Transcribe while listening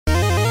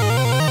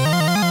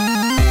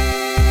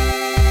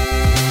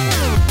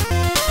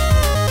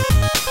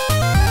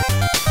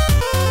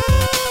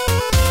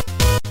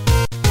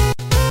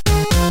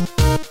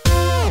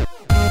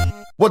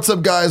What's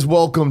up, guys?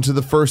 Welcome to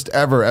the first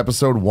ever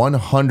episode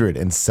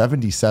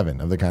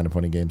 177 of the Kind of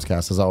Funny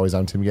Gamescast. As always,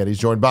 I'm Tim Geddes,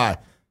 joined by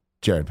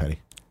Jared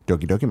Petty.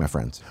 Doki doki, my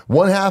friends.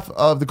 One half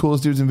of the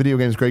coolest dudes in video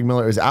games, Greg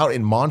Miller, is out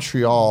in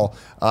Montreal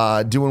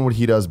doing what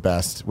he does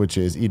best, which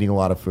is eating a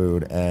lot of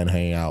food and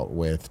hanging out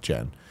with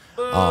Jen.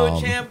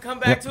 Champ, come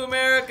back to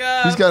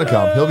America. He's got to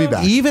come. He'll be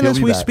back. Even He'll as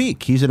be we back.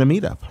 speak, he's at a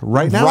meetup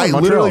right now. Right, in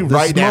Montreal, literally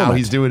right now, moment.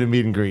 he's doing a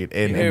meet and greet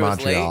in He was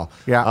Montreal. late?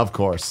 Yeah. Of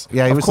course.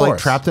 Yeah, he Of was like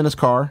course. trapped in his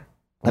car,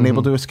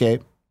 unable to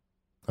escape.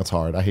 That's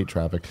hard. I hate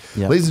traffic.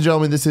 Yeah. Ladies and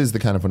gentlemen, this is the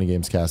Kind of Funny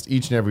Gamescast.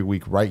 Each and every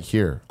week right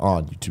here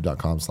on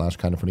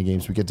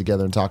youtube.com/kindoffunnygames. We get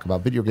together and talk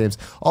about video games,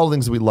 all the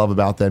things that we love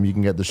about them. You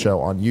can get the show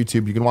on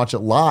YouTube. You can watch it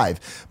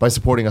live by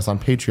supporting us on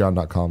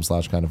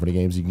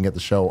patreon.com/kindoffunnygames. You can get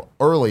the show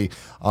early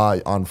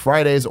on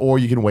Fridays, or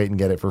you can wait and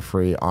get it for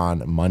free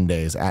on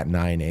Mondays at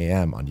 9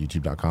 a.m. on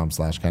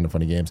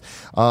youtube.com/kindoffunnygames.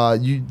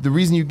 The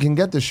reason you can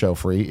get this show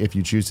free, if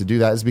you choose to do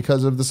that, is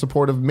because of the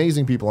support of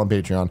amazing people on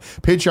Patreon.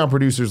 Patreon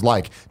producers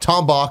like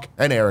Tom Bach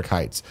and Eric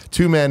Heights.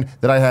 Two men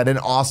that I had an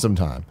awesome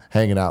time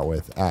hanging out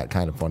with at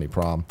Kind of Funny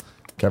Prom.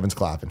 Kevin's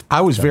clapping. I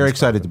was very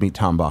excited to meet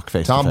Tom Bach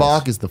face to Tom face.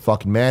 Bach is the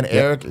fucking man.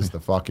 Eric is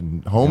the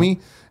fucking homie.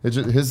 It's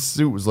just, his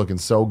suit was looking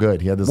so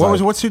good. He had this.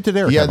 What suit did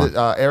Eric He had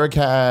have Eric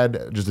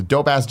had just a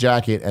dope ass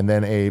jacket and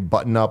then a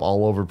button up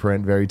all over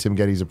print, very Tim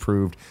Geddes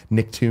approved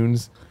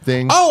Nicktoons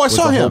thing. Oh, I with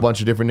saw a him. whole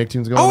bunch of different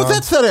Nicktoons going on. Oh,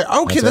 that's that Eric.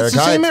 Okay, that's Eric the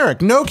same Heights.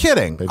 Eric. No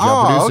kidding. Patreon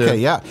Oh, producer.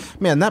 okay, yeah.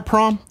 Man, that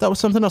prom, that was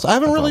something else. I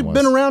haven't really was.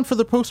 been around for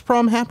the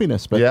post-prom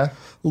happiness, but Yeah?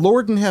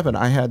 Lord in heaven,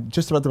 I had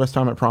just about the best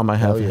time at prom I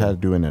have had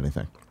doing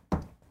anything.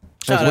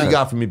 Shout What do out. you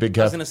got for me, Big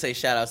I was Kev? going to say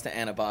shout outs to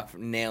Anna Bach for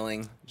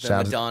nailing the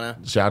Shout Madonna.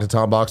 out to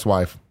Tom Bach's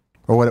wife.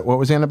 Or what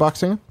was Anna Bach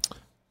singing?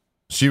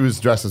 She was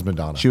dressed as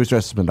Madonna. She was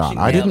dressed as Madonna. She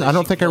I nailed it.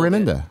 don't She think I ran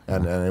killed it.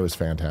 into. and it was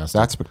fantastic.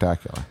 That's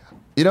spectacular.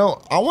 You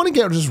know, I want to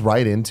get just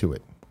right into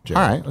it. Jay.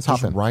 All right, let's hop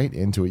Just in. right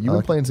into it. You've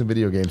been playing some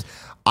video games.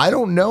 I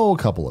don't know a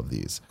couple of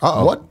these.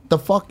 Uh-oh. What the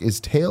fuck is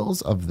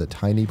Tales of the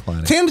Tiny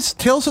Planet?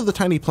 Tales of the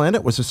Tiny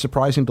Planet was a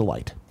surprising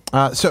delight.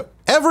 So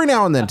every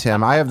now and then,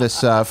 Tim, I have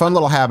this fun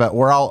little habit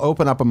where I'll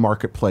open up a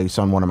marketplace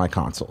on one of my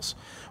consoles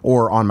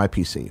or on my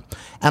PC,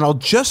 and I'll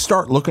just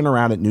start looking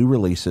around at new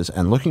releases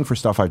and looking for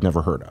stuff I've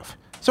never heard of.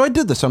 So I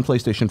did this on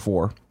PlayStation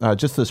 4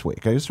 just this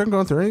week. I just started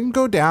going through and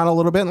go down a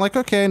little bit and like,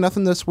 okay,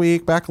 nothing this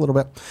week, back a little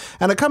bit.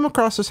 And I come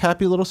across this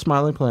happy little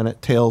smiling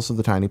planet, Tales of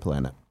the Tiny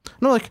Planet.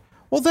 And I'm like,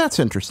 well, that's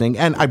interesting.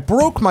 And I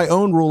broke my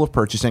own rule of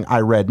purchasing. I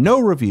read no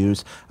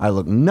reviews. I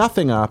looked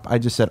nothing up. I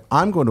just said,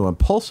 I'm going to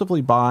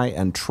impulsively buy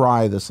and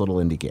try this little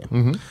indie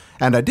game.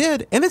 And I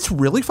did, and it's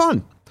really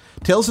fun.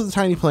 Tales of the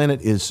Tiny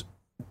Planet is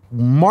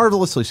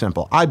marvelously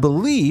simple. I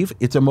believe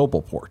it's a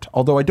mobile port,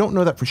 although I don't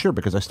know that for sure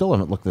because I still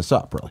haven't looked this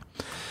up, really.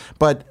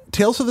 But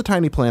Tales of the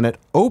Tiny Planet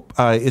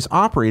is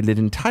operated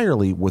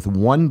entirely with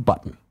one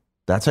button.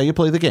 That's how you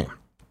play the game.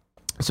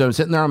 So I'm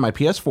sitting there on my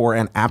PS4,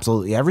 and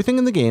absolutely everything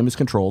in the game is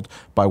controlled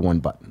by one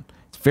button.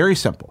 It's very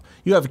simple.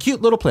 You have a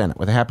cute little planet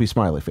with a happy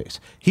smiley face.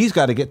 He's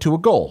got to get to a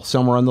goal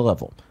somewhere on the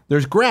level.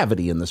 There's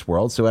gravity in this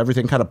world, so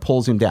everything kind of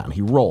pulls him down.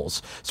 He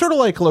rolls, sort of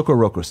like Loco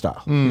Roco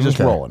style. He's just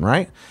rolling,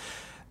 right?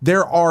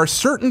 There are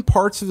certain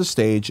parts of the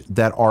stage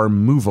that are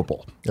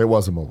movable. It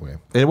was a mobile game.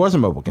 It was a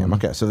mobile game.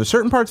 Okay, so there's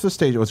certain parts of the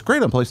stage. It was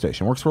great on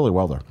PlayStation. Works really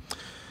well there.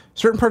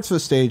 Certain parts of the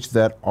stage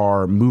that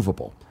are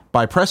movable.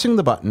 By pressing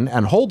the button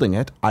and holding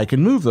it, I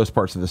can move those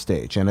parts of the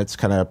stage, and it's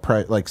kind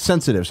of like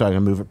sensitive, so I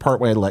can move it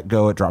partway, let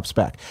go, it drops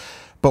back.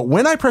 But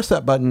when I press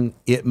that button,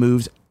 it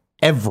moves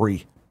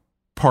every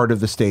part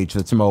of the stage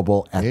that's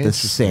mobile at the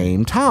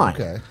same time.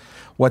 Okay.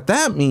 What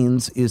that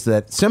means is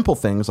that simple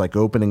things like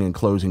opening and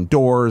closing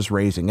doors,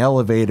 raising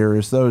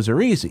elevators, those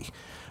are easy.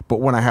 But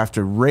when I have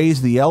to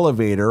raise the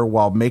elevator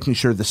while making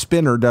sure the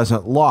spinner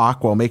doesn't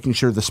lock, while making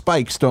sure the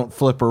spikes don't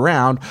flip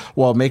around,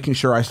 while making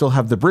sure I still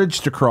have the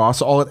bridge to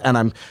cross, and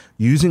I'm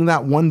using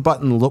that one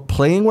button,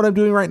 playing what I'm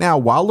doing right now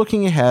while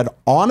looking ahead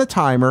on a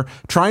timer,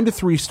 trying to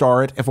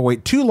 3-star it. If I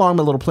wait too long,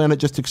 my little planet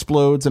just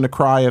explodes in a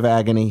cry of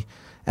agony,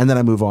 and then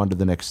I move on to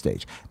the next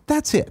stage.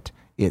 That's it.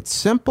 It's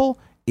simple.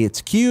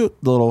 It's cute.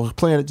 The little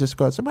planet just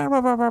goes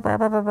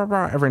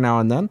every now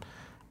and then.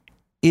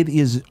 It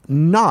is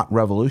not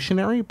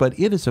revolutionary, but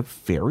it is a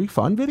very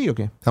fun video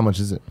game. How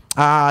much is it?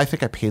 I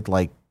think I paid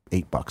like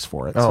 $8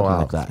 for it. Something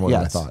like that. More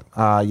than I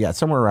thought. Yeah,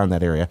 somewhere around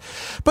that area.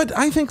 But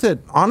I think that,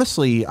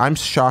 honestly, I'm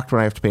shocked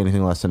when I have to pay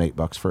anything less than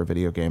 $8 for a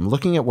video game.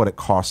 Looking at what it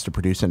costs to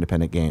produce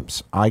independent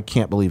games, I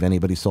can't believe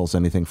anybody sells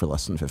anything for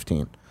less than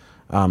 15.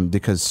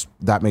 Because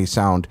that may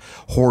sound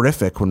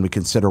horrific when we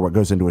consider what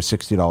goes into a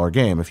 $60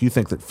 game. If you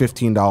think that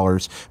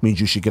 $15 means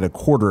you should get a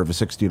quarter of a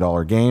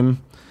 $60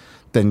 game,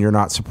 then you're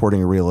not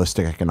supporting a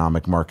realistic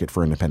economic market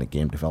for independent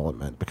game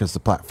development, because the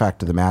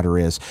fact of the matter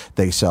is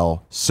they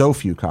sell so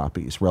few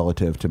copies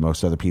relative to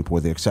most other people,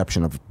 with the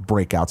exception of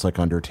breakouts like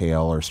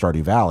Undertale or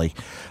Stardew Valley,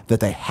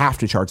 that they have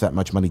to charge that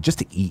much money just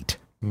to eat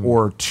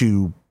or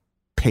to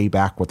pay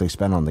back what they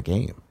spend on the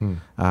game.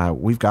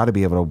 We've got to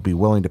be able to be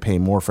willing to pay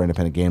more for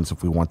independent games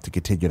if we want to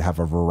continue to have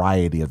a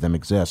variety of them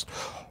exist.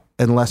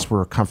 unless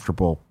we're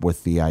comfortable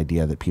with the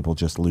idea that people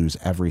just lose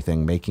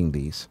everything making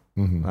these,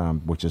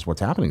 which is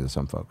what's happening to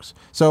some folks.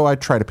 So I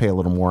try to pay a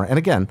little more. And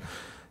again,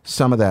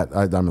 some of that,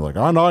 I'm like,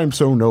 oh, no, I'm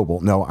so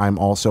noble. No, I'm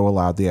also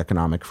allowed the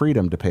economic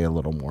freedom to pay a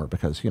little more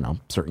because,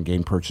 certain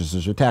game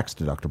purchases are tax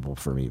deductible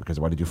for me because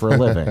of what I do for a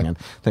living and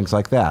things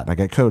like that. And I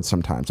get codes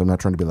sometimes. I'm not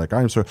trying to be like,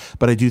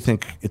 but I do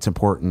think it's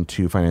important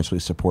to financially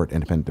support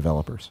independent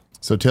developers.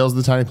 So Tales of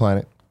the Tiny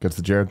Planet gets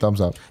the Jared thumbs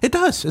up. It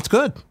does. It's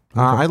good.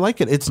 I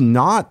like it. It's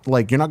not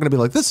like you're not going to be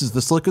like, this is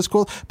the slickest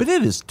cool, but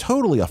it is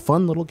totally a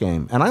fun little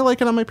game. And I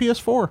like it on my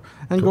PS4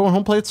 and go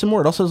home play it some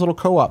more. It also has a little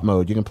co-op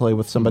mode. You can play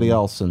with somebody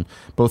else and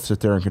both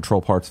sit there and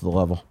control parts of the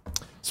level.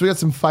 So we got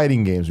some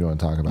fighting games we want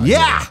to talk about.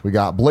 Yeah. Here. We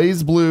got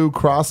Blaze Blue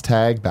Cross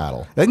Tag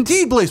Battle.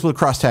 Indeed, Blaze Blue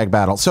Cross Tag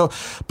Battle. So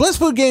Blaze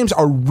Blue games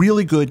are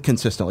really good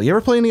consistently. You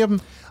ever play any of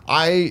them?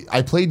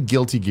 I played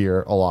Guilty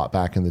Gear a lot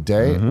back in the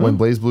day. When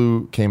Blaze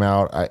Blue came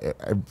out, I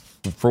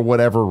for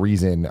whatever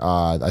reason,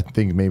 I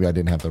think maybe I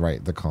didn't have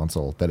the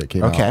console that it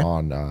came out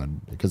on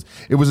because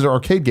it was an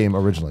arcade game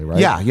originally, right?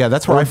 Yeah,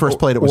 that's where I first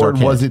played it. Was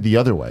arcade. Or was it the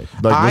other way?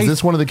 Was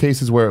this one of the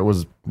cases where it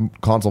was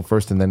console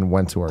first and then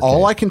went to arcade?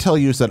 All I can tell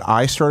you is that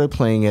I started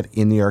playing it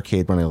in the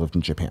arcade when I lived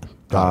in Japan.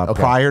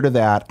 Prior to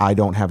that, I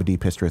don't have a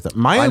deep history with it.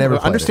 I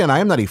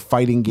am not a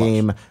fighting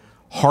game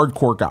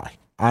hardcore guy.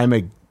 I'm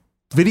a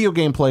video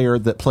game player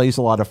that plays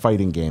a lot of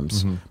fighting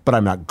games, but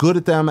I'm not good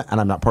at them,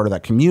 and I'm not part of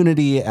that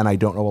community, and I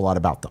don't know a lot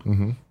about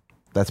them.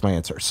 That's my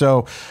answer.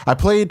 So I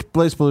played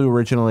Blaze Blue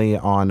originally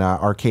on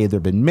arcade. There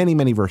have been many,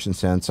 many versions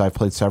since. I've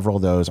played several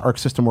of those. Arc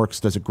System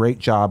Works does a great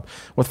job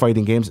with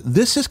fighting games.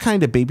 This is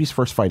kind of baby's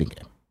first fighting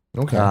game.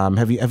 Okay.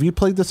 Have you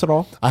played this at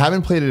all? I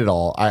haven't played it at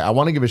all. I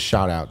want to give a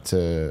shout out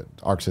to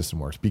Arc System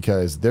Works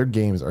because their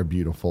games are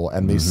beautiful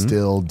and they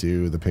still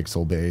do the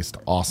pixel based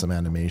awesome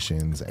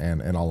animations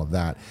and all of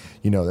that.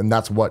 And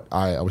that's what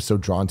I was so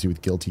drawn to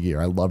with Guilty Gear.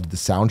 I loved the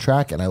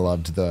soundtrack and I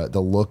loved the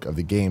look of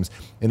the games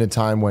in a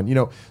time when,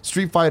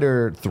 Street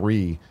Fighter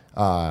 3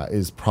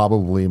 is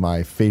probably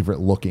my favorite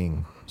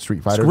looking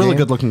Street Fighter. It's a really game.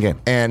 good looking game.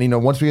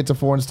 And once we get to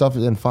 4 and stuff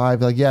and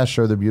 5, like, yeah,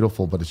 sure, they're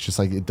beautiful, but it's just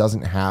like it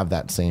doesn't have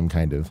that same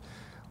kind of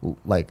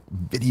like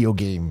video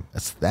game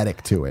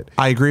aesthetic to it.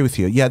 I agree with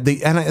you. Yeah,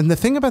 and the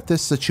thing about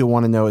this that you'll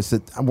want to know is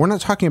that we're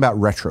not talking about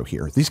retro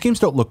here. These games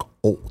don't look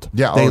old.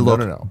 Yeah, they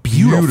look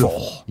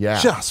beautiful.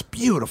 Yeah, just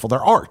beautiful. They're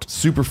art.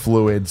 Super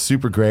fluid,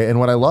 super great. And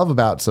what I love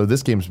about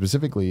this game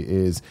specifically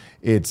is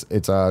it's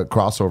a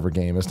crossover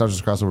game. It's not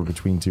just a crossover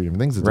between two different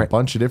things. It's a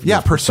bunch of different.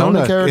 Yeah,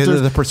 Persona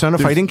characters. The Persona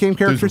fighting game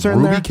characters are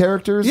in there. Ruby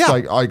characters. Yeah,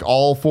 like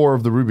all 4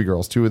 of the Ruby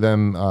girls. 2 of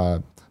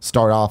them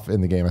start off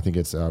in the game. I think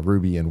it's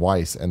Ruby and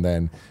Weiss, and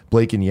then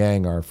Blake and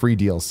Yang are free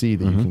DLC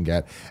that you can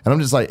get. And I'm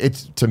just like,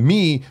 it's to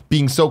me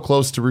being so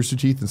close to Rooster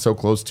Teeth and so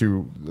close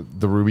to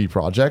the Ruby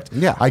project.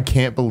 Yeah, I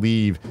can't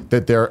believe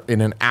that they're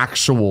in an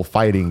actual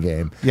fighting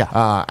game. Yeah,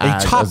 a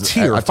top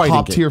tier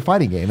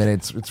fighting game, and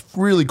it's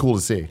really cool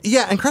to see.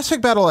 Yeah, and Cross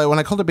Tag Battle, when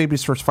I called it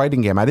baby's first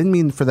fighting game, I didn't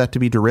mean for that to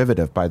be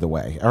derivative, by the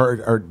way,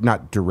 or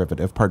not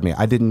derivative. Pardon me.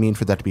 I didn't mean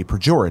for that to be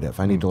pejorative.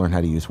 I need to learn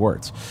how to use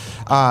words.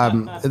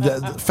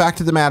 The fact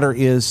of the matter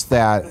is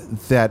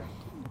that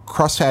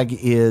Cross Tag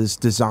is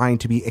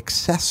designed to be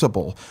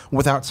accessible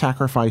without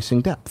sacrificing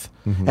depth.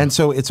 And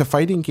so it's a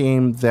fighting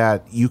game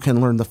that you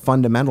can learn the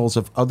fundamentals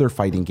of other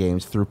fighting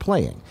games through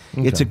playing.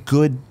 Okay. It's a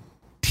good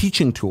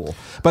teaching tool,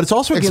 but it's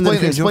also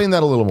explain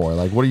that a little more.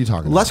 Like, what are you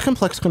talking about? Less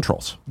complex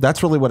controls.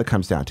 That's really what it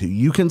comes down to.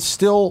 You can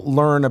still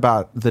learn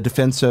about the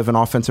defensive and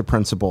offensive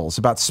principles,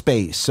 about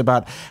space,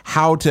 about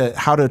how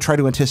to try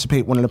to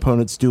anticipate what an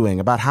opponent's doing,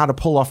 about how to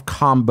pull off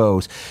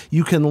combos.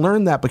 You can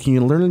learn that, but can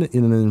you learn it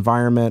in an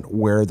environment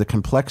where the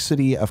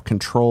complexity of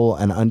control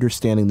and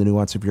understanding the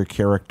nuance of your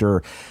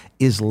character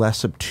is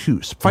less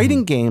obtuse.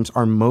 Fighting games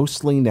are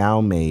mostly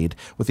now made,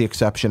 with the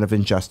exception of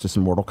Injustice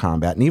and Mortal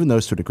Kombat, and even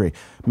those to a degree,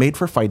 made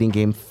for fighting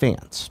game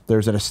fans.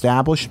 There's an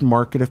established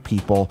market of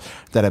people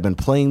that have been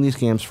playing these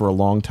games for a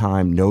long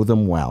time, know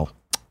them well.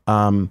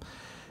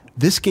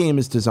 This game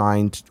is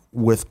designed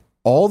with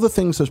all the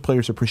things those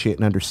players appreciate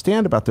and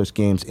understand about those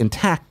games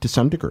intact to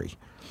some degree,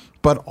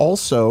 but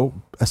also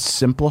a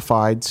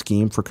simplified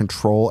scheme for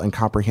control and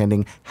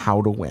comprehending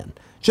how to win.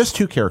 Just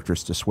 2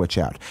 characters to switch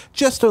out.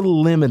 Just a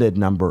limited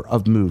number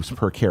of moves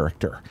per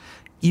character.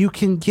 You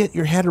can get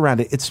your head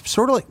around it. It's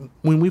sort of like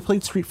when we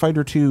played Street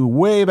Fighter 2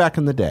 way back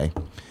in the day,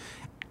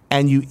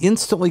 and you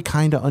instantly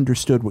kind of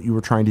understood what you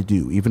were trying to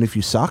do, even if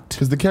you sucked.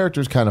 Because the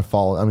characters kind of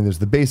fall, there's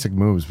the basic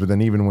moves, but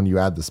then even when you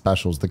add the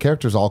specials, the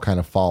characters all kind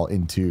of fall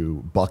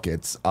into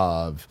buckets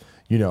of,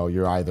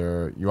 you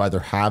either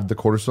have the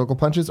quarter circle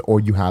punches or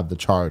you have the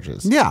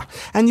charges. Yeah.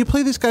 And you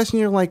play these guys and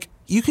you're like,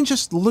 you can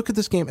just look at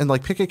this game and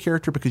like pick a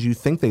character because you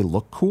think they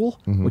look cool,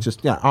 which is,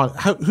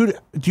 do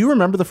you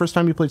remember the first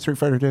time you played Street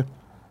Fighter 2?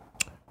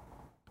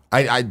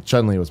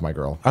 Chun-Li was my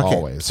girl,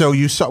 always. So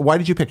why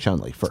did you pick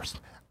Chun-Li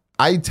first?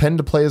 I tend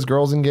to play as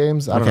girls in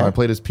games. I don't Okay. know. I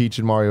played as Peach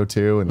in Mario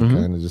 2 and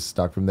kind of just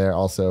stuck from there.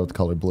 Also, the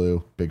color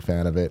blue, big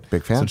fan of it.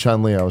 Big fan. So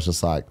Chun-Li, I was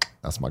just like,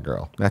 that's my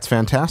girl. That's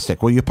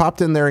fantastic. Well, you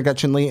popped in there and got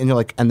Chun-Li, and you're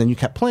like, and then you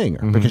kept playing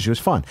her because she was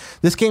fun.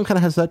 This game kind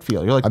of has that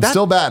feel. You're like, I'm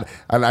still bad,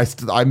 and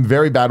I'm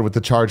very bad with the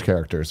charge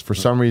characters. For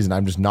some reason,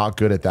 I'm just not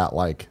good at that,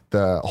 like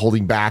the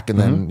holding back, and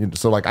then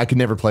so like I could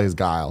never play as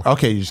Guile.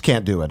 Okay, you just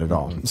can't do it at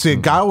all. See,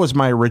 Guile was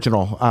my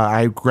original.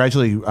 I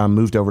gradually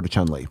moved over to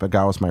Chun-Li, but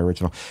Guile was my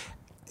original.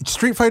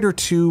 Street Fighter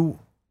 2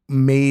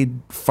 made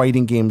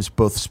fighting games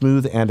both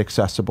smooth and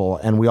accessible,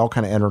 and we all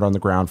kind of entered on the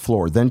ground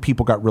floor. Then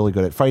people got really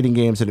good at fighting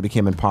games, and it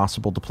became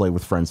impossible to play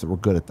with friends that were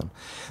good at them.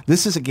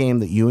 This is a game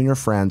that you and your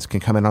friends can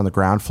come in on the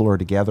ground floor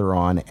together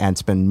on and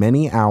spend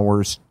many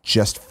hours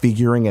just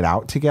figuring it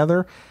out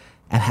together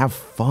and have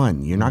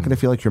fun. You're not going to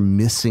feel like you're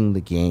missing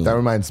the game. That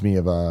reminds me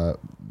of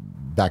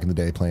back in the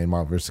day playing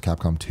Marvel vs.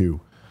 Capcom 2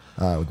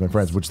 with my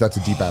friends, which that's a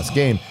deep ass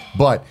game.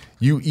 But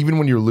you, even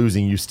when you're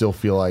losing, you still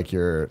feel like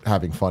you're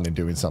having fun and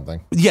doing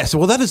something. Yes,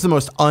 well, that is the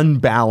most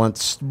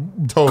unbalanced,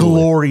 Totally.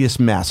 glorious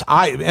mess.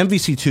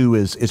 MVC2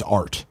 is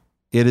art.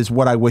 It is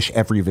what I wish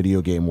every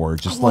video game were.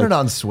 Just I want like it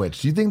on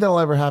Switch. Do you think that'll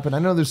ever happen? I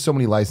know there's so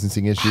many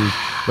licensing issues.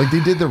 Like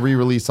they did the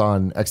re-release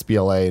on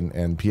XBLA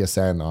and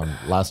PSN on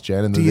last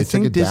gen, and do then you they took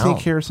think it Disney down.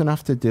 cares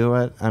enough to do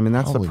it? I mean,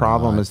 that's the Probably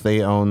problem. not. Is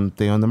they own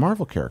the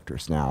Marvel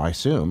characters now. I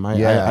assume.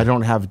 Yeah. I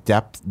don't have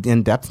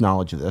in-depth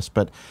knowledge of this,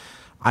 but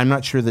I'm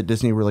not sure that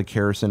Disney really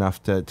cares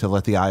enough to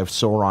let the Eye of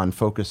Sauron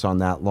focus on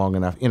that long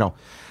enough. You know,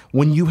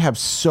 when you have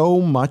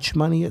so much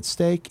money at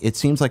stake, it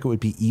seems like it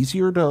would be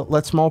easier to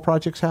let small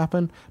projects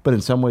happen, but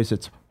in some ways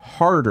it's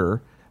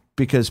harder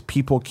because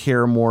people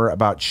care more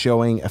about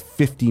showing a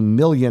 $50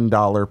 million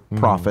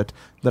profit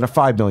than a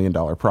 $5 million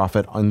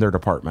profit on their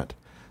department.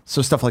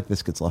 So stuff like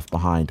this gets left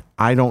behind.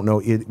 I don't know.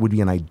 It would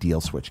be an ideal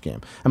Switch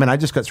game. I mean, I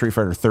just got Street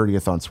Fighter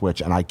 30th on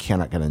Switch, and I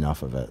cannot get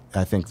enough of it.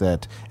 I think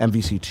that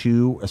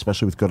MVC2,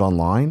 especially with good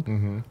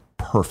online,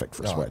 perfect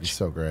for Oh, it'd be Switch.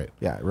 so great.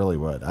 Yeah, it really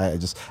would. I'm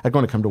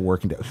going to come to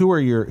work and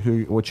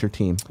what's your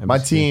team? My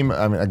MVC2? team,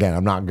 I mean, again,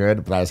 I'm not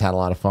good, but I just had a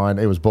lot of fun.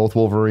 It was both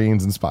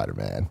Wolverines and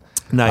Spider-Man.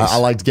 Nice. I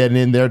liked getting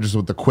in there just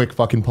with the quick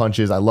fucking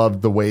punches. I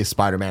loved the way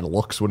Spider-Man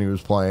looks when he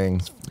was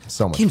playing.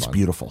 So much Game's fun.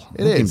 beautiful.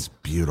 It The is. game's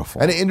beautiful.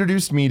 And it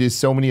introduced me to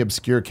so many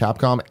obscure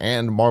Capcom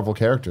and Marvel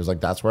characters. Like,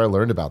 that's where I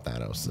learned about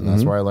Thanos. And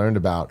that's where I learned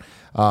about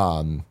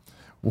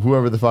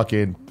whoever the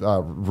fucking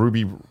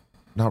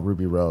not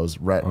Ruby Rose,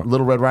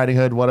 Little Red Riding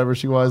Hood, whatever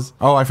she was.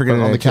 Oh, I forget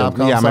on her the name, too.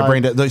 Capcom Yeah, my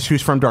side. brain. She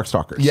was from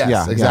Darkstalkers. Yes,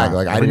 yeah, exactly. yeah.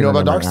 Like I didn't know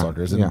about forget her name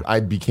Darkstalkers, right now. and I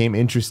became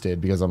interested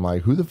because I'm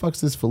like, who the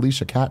fuck's this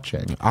Felicia Cat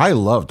chick? I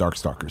love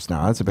Darkstalkers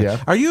now. That's a big.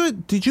 Yeah.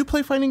 Did you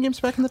play fighting games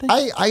back in the day?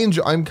 I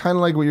enjoy. I'm kind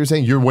of like what you're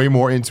saying. You're way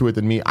more into it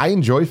than me. I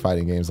enjoy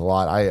fighting games a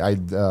lot. I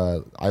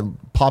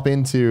pop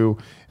into,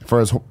 for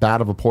as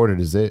bad of a port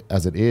as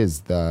it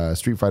is, the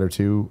Street Fighter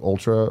 2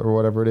 Ultra or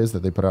whatever it is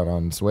that they put out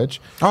on Switch.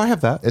 Oh, I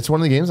have that. It's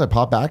one of the games I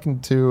pop back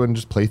into and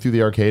just play through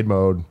the arcade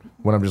mode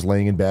when I'm just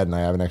laying in bed and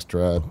I have an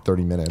extra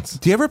 30 minutes.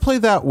 Do you ever play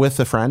that with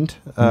a friend?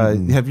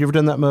 Have you ever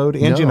done that mode?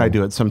 Angie and No. I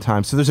do it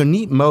sometimes. So there's a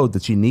neat mode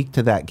that's unique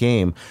to that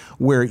game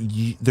where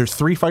there's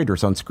 3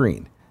 fighters on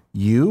screen.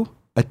 You,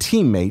 a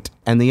teammate,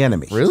 and the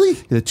enemy. Really?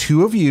 The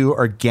 2 of you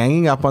are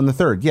ganging up on the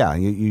third. Yeah,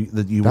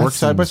 you work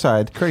side by seems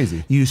side.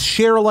 crazy. You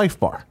share a life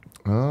bar.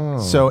 Oh,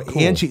 So cool.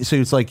 Angie, so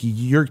it's like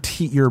you're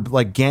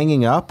like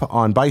ganging up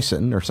on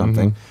Bison or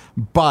something,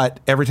 but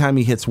every time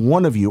he hits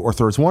one of you or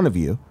throws one of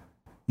you,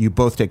 you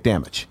both take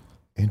damage.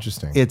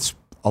 Interesting. It's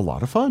a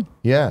lot of fun.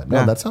 Yeah, no,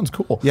 Yeah. that sounds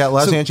cool. Yeah, it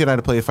allows So- Angie and I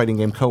to play a fighting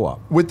game co-op.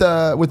 With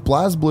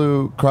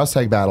BlazBlue Cross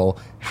Tag Battle,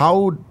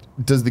 how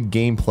does the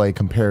gameplay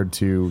compared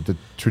to the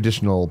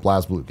traditional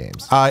BlazBlue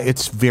games?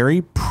 It's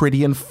very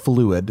pretty and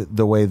fluid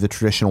the way the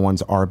traditional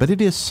ones are, but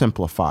it is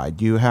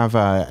simplified. You have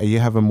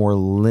a more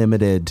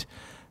limited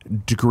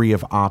degree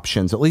of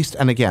options, at least.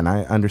 And again,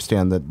 I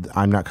understand that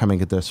I'm not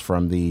coming at this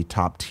from the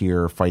top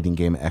tier fighting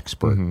game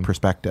expert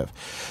perspective,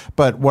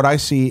 but what I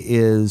see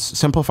is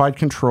simplified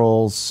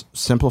controls,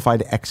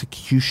 simplified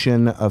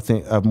execution of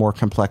more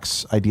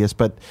complex ideas,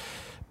 but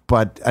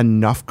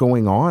enough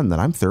going on that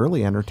I'm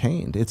thoroughly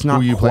entertained. It's not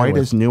Who are you playing quite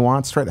with? as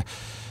nuanced, right?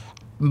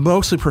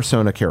 Mostly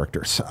Persona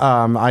characters.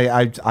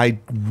 I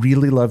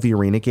really love the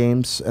arena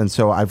games, and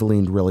so I've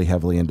leaned really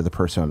heavily into the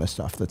Persona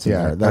stuff that's in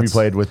there. Have you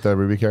played with the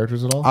Ruby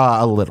characters at all?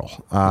 A little.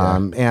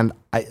 And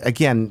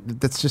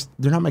that's just,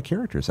 they're not my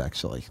characters,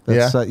 actually.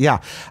 That's,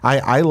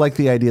 I like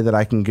the idea that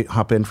I can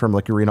hop in from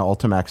like Arena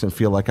Ultimax and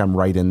feel like I'm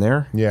right in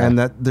there. Yeah. And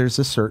that there's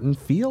a certain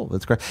feel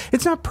that's great.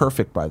 It's not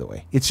perfect, by the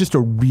way. It's just a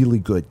really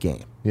good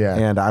game. Yeah.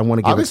 And I want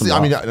to give Obviously, it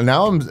some I love. mean,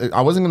 now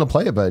I wasn't going to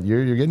play it, but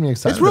you're getting me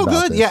excited. It's real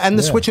about good. this. Yeah. And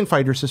the switching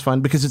fighters is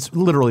fun because it's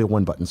literally a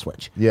one button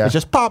switch. Yeah. It's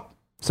just pop,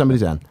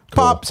 somebody's in.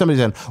 Pop, somebody's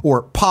in.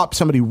 Or pop,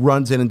 somebody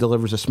runs in and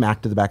delivers a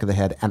smack to the back of the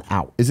head and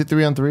out. Is it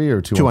 3-on-3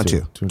 or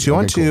 2-on-2? 2-on-2.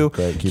 2-on-2.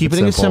 Great.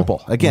 Keeping it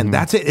simple. Again,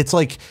 that's it. It's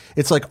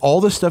like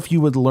all the stuff you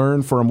would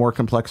learn for a more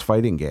complex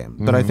fighting game.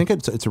 But I think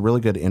it's a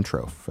really good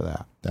intro for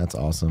that. That's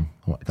awesome.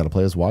 I got to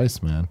play as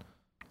Weiss, man.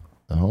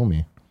 The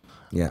homie.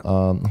 Yeah.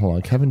 Hold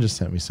on. Kevin just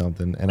sent me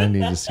something, and I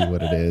need to see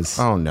what it is.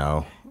 Oh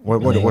no.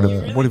 What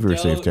have you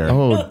received, Derek?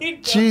 Oh,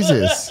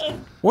 Jesus.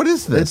 What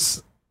is this?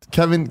 It's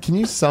Kevin, can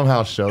you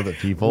somehow show the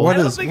people? What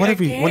has he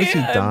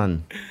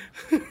done?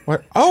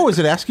 What? Oh, is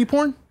it ASCII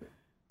porn?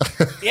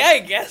 Yeah, I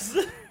guess.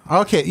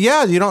 Okay,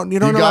 yeah, you don't You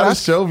know. gotta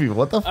show people.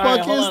 What the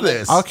fuck hold is on.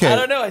 this? Okay. I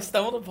don't know. I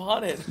stumbled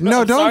upon it.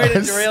 No, I'm don't- sorry I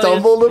to derail you.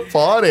 stumbled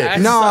upon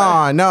it.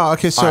 No.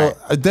 Okay, so All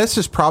right. this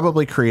is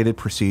probably created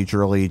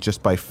procedurally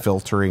just by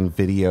filtering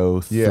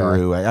video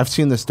through. I've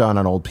seen this done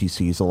on old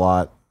PCs a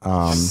lot.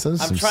 I'm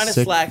trying to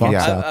slack.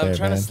 I'm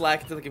trying to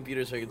slack to the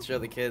computer so I can show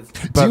the kids.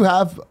 Do you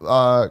have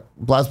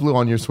BlazBlue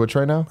on your Switch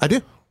right now? I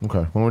do.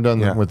 Okay, when we're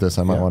done with this,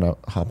 I might want to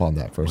hop on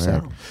that for a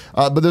sec.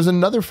 But there's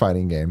another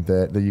fighting game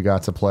that you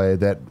got to play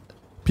that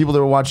people that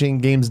were watching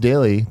Games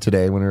Daily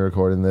today when we were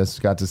recording this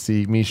got to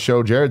see me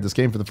show Jared this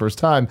game for the first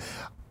time,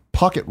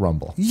 Pocket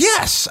Rumble.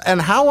 Yes,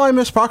 and how I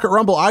miss Pocket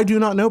Rumble, I do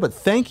not know, but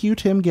thank you,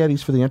 Tim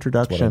Geddes, for the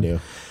introduction. That's what I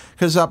do.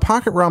 Because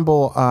Pocket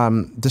Rumble,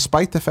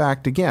 despite the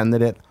fact, again,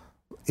 that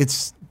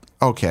it's...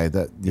 Okay,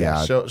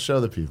 Show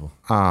the people.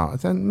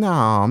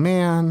 No,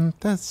 man,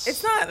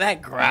 It's not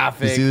that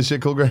graphic. You see this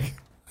shit, cool, Greg?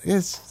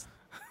 It's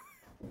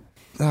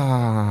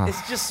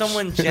It's just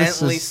someone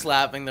gently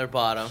slapping their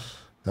bottom.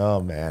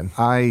 Oh man,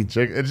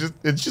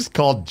 it's just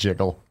called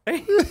Jiggle.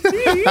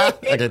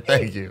 Okay,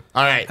 thank you.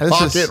 All right,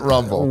 Pocket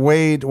Rumble.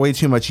 Way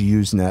too much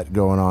Usenet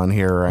going on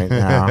here right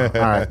now. All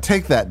right,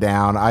 take that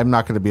down. I'm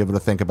not going to be able to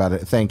think about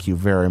it. Thank you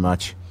very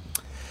much.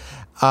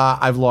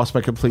 I've lost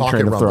my complete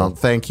train of thought.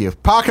 Thank you.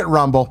 Pocket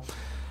Rumble.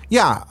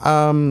 Yeah,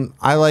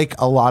 I like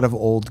a lot of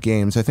old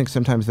games. I think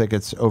sometimes that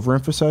gets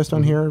overemphasized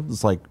on here.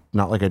 It's like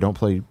not like I don't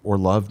play or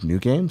love new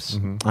games.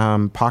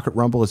 Pocket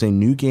Rumble is a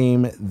new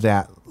game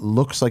that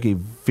looks like a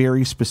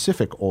very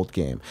specific old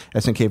game.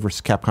 SNK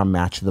versus Capcom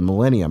Match of the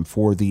Millennium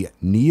for the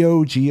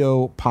Neo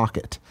Geo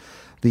Pocket.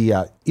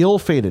 The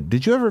ill-fated.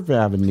 Did you ever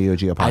have a Neo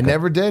Geo Pocket? I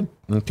never did.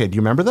 Okay, do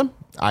you remember them?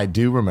 I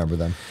do remember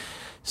them.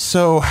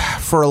 So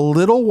for a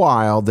little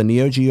while, the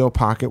Neo Geo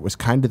Pocket was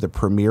kind of the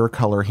premier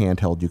color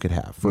handheld you could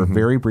have for a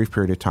very brief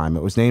period of time.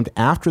 It was named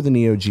after the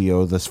Neo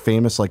Geo, this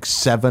famous like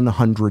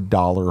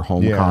 $700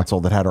 home console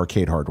that had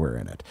arcade hardware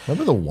in it.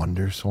 Remember the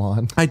Wonder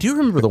Swan? I do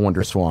remember the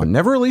Wonder Swan.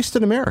 Never released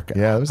in America.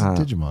 Yeah, there was a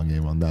Digimon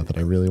game on that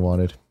I really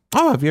wanted.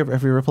 Oh, have you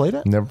ever played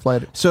it? Never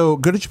played it. So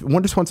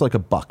Wonder Swan's like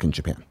 $1 in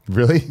Japan.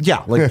 Really?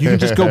 Yeah, like you can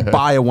just go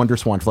buy a Wonder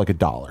Swan for like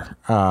 $1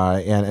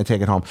 and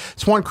take it home.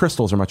 Swan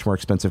crystals are much more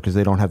expensive because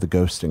they don't have the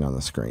ghosting on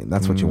the screen.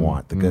 That's what you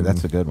want.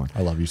 That's the good one.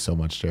 I love you so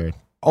much, Jared.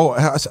 Oh,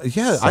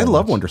 yeah, I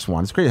love Wonder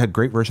Swan. It's great. It had a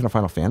great version of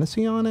Final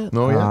Fantasy on it.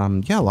 Oh, yeah?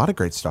 Yeah, a lot of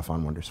great stuff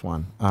on Wonder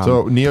Swan.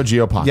 So Neo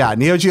Geo Pocket. Yeah,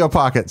 Neo Geo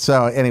Pocket.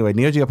 So anyway,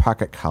 Neo Geo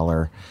Pocket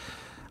Color,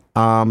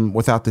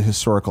 without the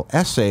historical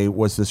essay,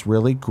 was this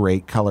really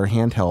great color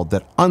handheld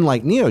that,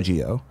 unlike Neo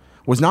Geo,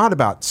 was not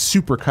about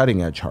super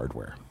cutting-edge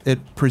hardware.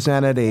 It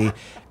presented a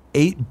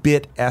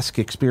 8-bit-esque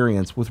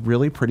experience with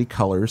really pretty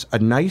colors, a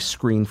nice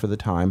screen for the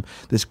time,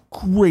 this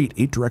great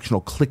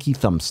 8-directional clicky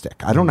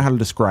thumbstick. I don't know how to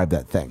describe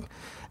that thing,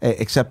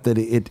 except that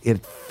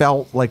it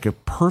felt like a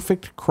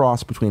perfect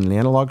cross between an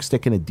analog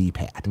stick and a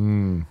D-pad.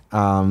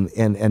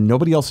 And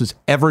nobody else has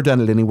ever done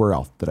it anywhere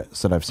else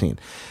that I've seen.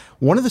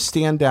 One of the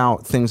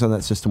standout things on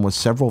that system was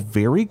several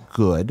very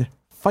good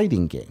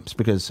fighting games,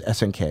 because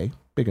SNK,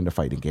 big into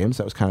fighting games,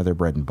 that was kind of their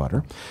bread and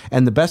butter.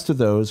 And the best of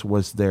those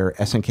was their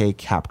SNK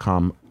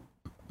Capcom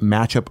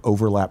Matchup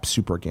Overlap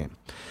Super game.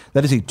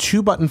 That is a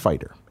 2-button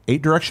fighter,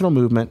 8-directional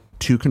movement,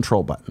 2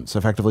 control buttons,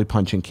 effectively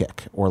punch and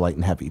kick, or light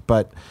and heavy.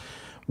 But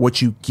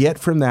what you get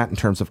from that in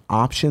terms of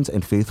options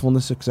and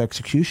faithfulness of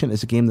execution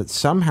is a game that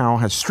somehow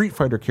has Street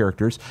Fighter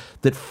characters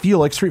that feel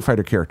like Street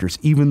Fighter characters,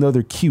 even though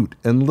they're cute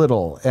and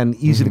little and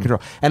easy to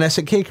control. And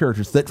SNK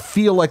characters that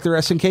feel like they're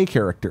SNK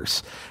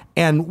characters.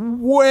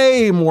 And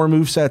way more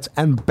movesets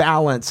and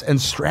balance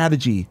and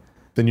strategy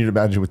Than you'd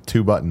imagine with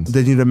 2 buttons.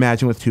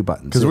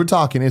 Because we're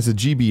talking, it's a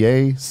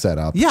GBA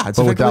setup. Yeah, it's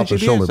but without the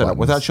shoulder setup, buttons.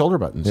 without shoulder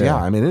buttons. Yeah,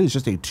 I mean, it is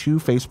just a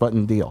 2-face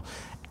button deal.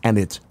 And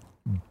it's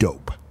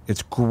dope.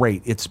 It's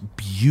great. It's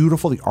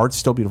beautiful. The art's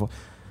still beautiful.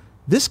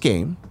 This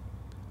game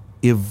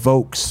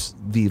evokes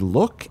the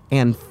look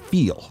and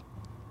feel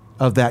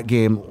of that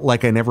game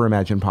like I never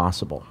imagined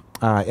possible.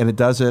 And it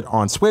does it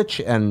on Switch,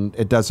 and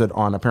it does it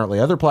on apparently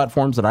other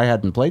platforms that I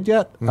hadn't played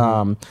yet.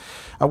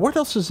 What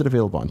else is it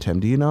available on, Tim?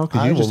 Do you know?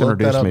 Because you just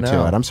introduced me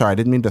to it. I'm sorry, I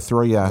didn't mean to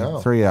throw you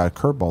a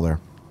curveball there.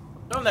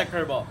 Throw that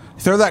curveball.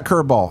 Throw that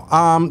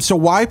curveball. So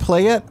why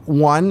play it?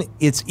 One,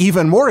 it's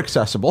even more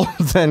accessible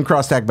than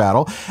Cross Tag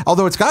Battle,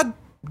 although it's got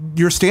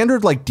your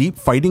standard like deep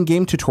fighting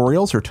game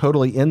tutorials are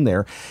totally in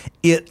there.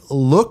 It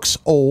looks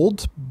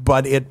old,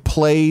 but it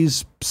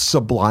plays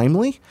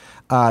sublimely.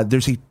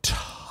 There's a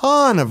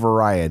ton of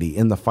variety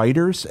in the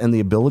fighters and the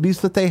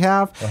abilities that they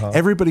have.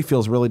 Everybody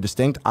feels really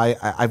distinct.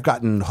 I've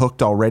gotten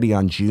hooked already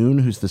on June,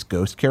 who's this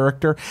ghost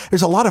character.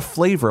 There's a lot of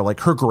flavor. Like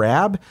her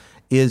grab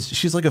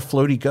she's like a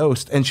floaty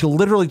ghost, and she'll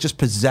literally just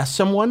possess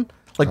someone,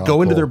 like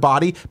go into their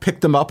body, pick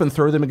them up and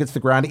throw them against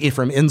the ground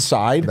from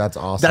inside. That's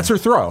awesome. That's her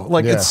throw.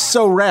 Like it's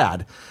so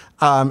rad.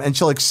 and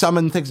she'll like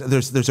summon things.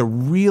 There's a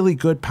really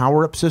good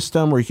power up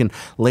system where you can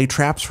lay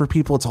traps for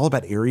people. It's all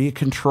about area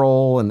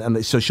control,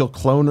 and so she'll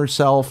clone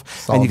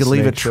herself, and you can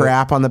leave a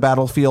trap on the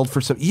battlefield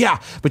for some. Yeah,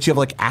 but you have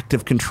like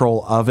active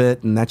control of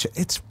it, and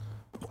it's.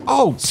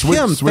 Oh,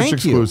 Tim, Switch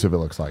exclusive. It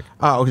looks like.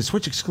 Okay,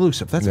 Switch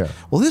exclusive.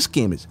 Well, this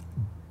game is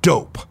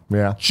dope.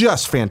 Yeah,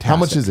 just fantastic. How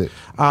much is it?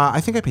 I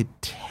think I paid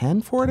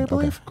 $10 for it. I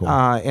believe. Okay, cool.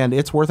 And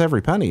it's worth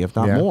every penny, if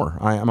not more.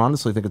 I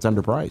honestly think it's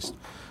underpriced.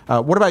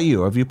 What about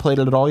you? Have you played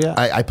it at all yet?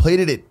 I played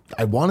it at,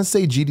 I want to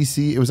say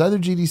GDC. It was either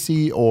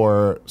GDC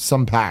or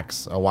some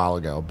PAX a while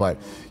ago. But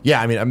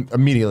yeah, I mean, I'm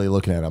immediately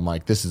looking at it. I'm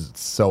like, this is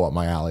so up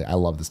my alley. I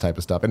love this type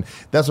of stuff. And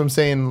that's what I'm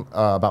saying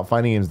about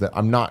fighting games, that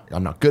I'm not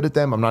good at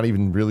them. I'm not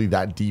even really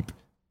that deep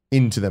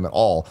into them at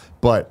all.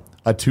 But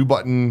a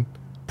 2-button,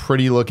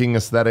 pretty looking,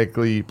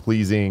 aesthetically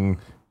pleasing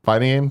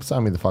fighting game,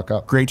 sign me the fuck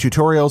up. Great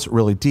tutorials,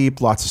 really deep,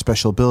 lots of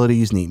special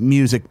abilities, neat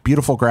music,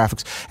 beautiful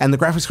graphics, and the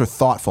graphics are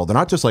thoughtful. They're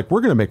not just like,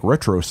 we're going to make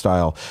retro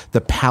style. The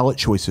palette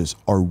choices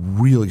are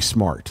really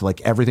smart.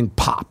 Like everything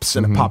pops,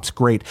 and it pops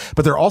great.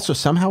 But they're also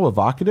somehow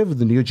evocative of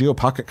the Neo Geo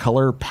Pocket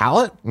Color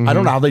palette. I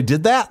don't know how they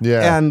did that.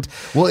 Yeah. And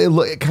well,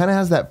 it kind of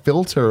has that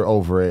filter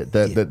over it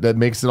that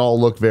makes it all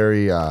look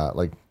very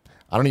like,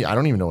 I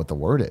don't even know what the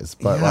word is,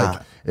 but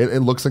like it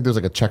looks like there's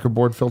like a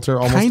checkerboard filter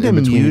almost kind in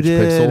of between muted,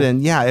 each pixel.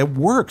 and it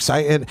works.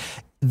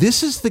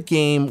 This is the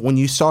game when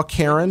you saw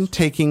Karen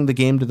taking the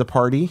game to the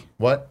party.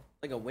 What?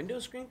 Like a window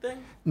screen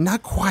thing?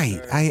 Not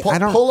quite. I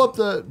don't pull up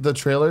the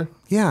trailer.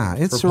 Yeah,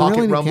 it's for a Pocket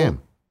really neat Rumble.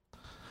 game.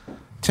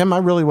 Tim, I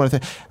really want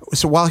to.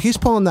 So while he's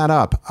pulling that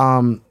up,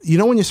 you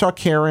know when you saw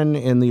Karen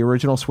in the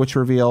original Switch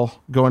reveal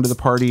going to the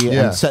party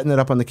and setting it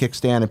up on the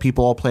kickstand and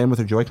people all playing with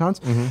their Joy-Cons?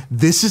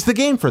 This is the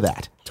game for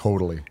that.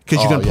 Totally.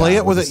 Because you can play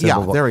it with it.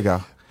 Yeah, there we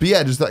go. But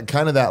yeah, just that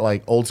kind of that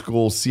like old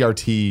school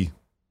CRT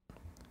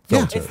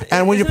filter.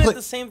 And when you play it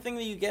the same thing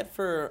that you get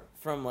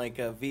from like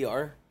a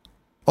VR.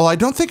 Well, I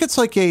don't think it's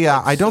like a.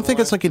 I don't think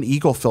it's like an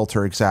eagle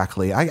filter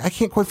exactly. I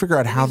can't quite figure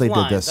out how they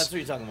did this. That's what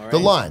you're talking about, right? The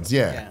lines,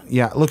 yeah.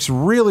 Yeah, it looks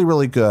really,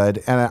 really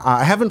good, and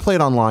I haven't played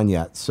online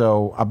yet.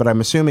 So, but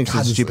I'm assuming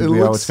since it's GPPO,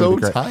 looks it's going to so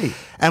be great. tight.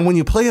 And when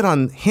you play it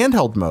on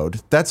handheld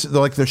mode, that's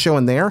like they're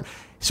showing there.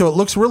 So it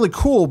looks really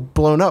cool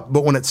blown up,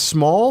 but when it's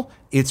small,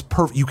 it's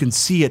perfect. You can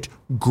see it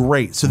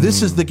great. So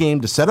this is the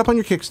game to set up on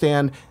your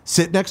kickstand,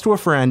 sit next to a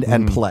friend,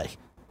 and play.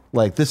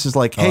 Like this is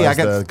like, hey, I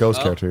got the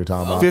ghost character you're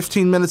talking about.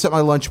 15 minutes at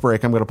my lunch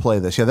break. I'm going to play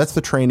this. Yeah, that's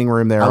the training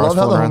room there. I love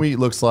how the homie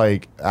looks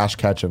like Ash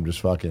Ketchum,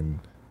 just fucking.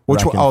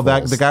 Which one? Oh,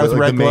 the guy with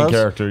red gloves. The main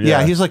character.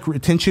 Yeah, he's like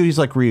Tenchu. He's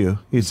like Ryu.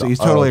 He's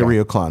totally a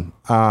Ryu clone.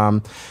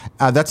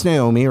 That's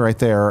Naomi right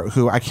there,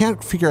 who I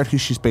can't figure out who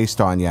she's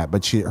based on yet,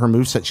 but her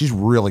moveset, she's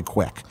really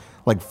quick.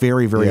 Like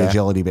very, very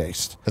agility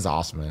based. That's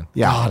awesome, man.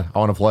 Yeah. God, I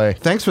want to play.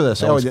 Thanks for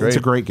this. It's a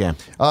great game.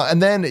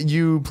 And then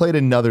you played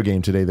another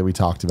game today that we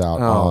talked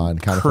about on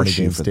Kind of Funny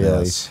Games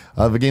Daily.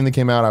 The game that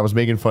came out, I was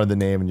making fun of the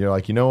name, and you're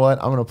like, you know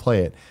what? I'm going to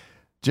play it.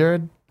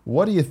 Jared,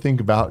 what do you think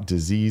about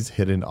Disease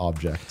Hidden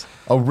Object?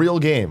 A real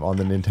game on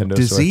the Nintendo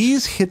Switch.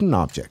 Disease Hidden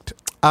Object.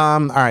 All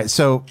right,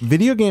 so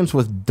video games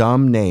with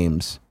dumb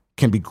names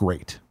can be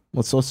great.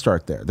 Let's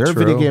start there. There are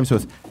video games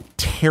with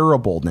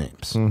terrible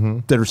names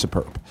that are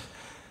superb.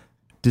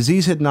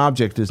 Disease Hidden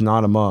Object is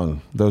not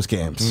among those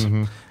games.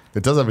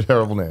 It does have a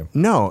terrible name.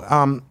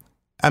 No.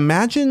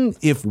 Imagine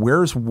if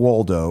Where's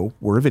Waldo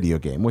were a video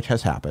game, which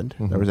has happened.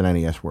 There was an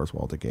NES Where's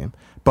Waldo game.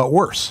 But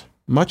worse.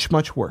 Much,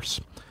 much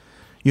worse.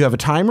 You have a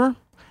timer.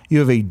 You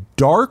have a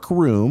dark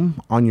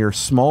room on your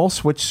small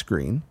Switch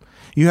screen.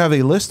 You have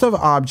a list of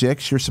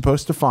objects you're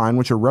supposed to find,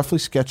 which are roughly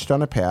sketched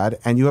on a pad,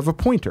 and you have a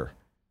pointer.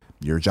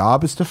 Your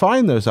job is to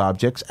find those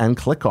objects and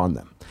click on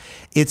them.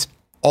 It's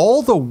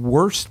all the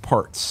worst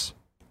parts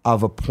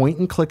of a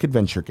point-and-click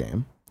adventure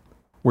game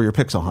where you're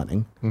pixel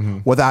hunting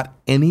without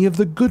any of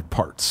the good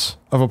parts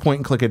of a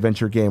point-and-click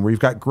adventure game where you've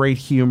got great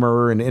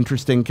humor and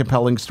interesting,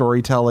 compelling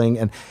storytelling.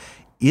 And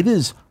it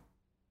is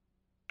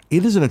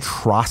an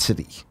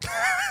atrocity.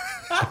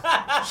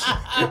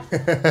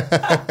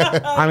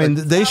 I mean,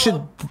 they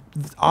should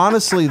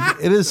honestly.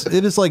 It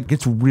is like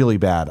it's really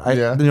bad.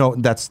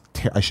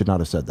 I should not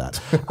have said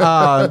that.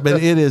 But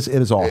it is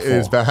awful. It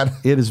is bad.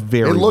 It is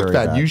very. It looked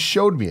very bad. You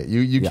showed me it.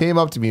 You came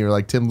up to me and were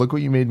like, Tim, look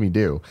what you made me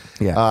do.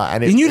 Yeah.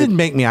 And you didn't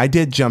make me. I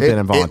did jump in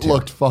and volunteer. It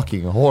looked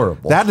fucking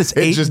horrible. That is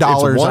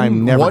 $8.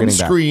 I'm never getting back.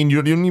 One screen.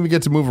 You don't even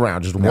get to move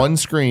around. Just one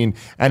screen,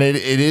 and it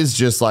is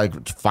just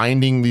like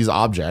finding these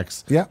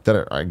objects. That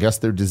are, I guess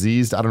they're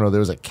diseased. I don't know. There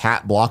was a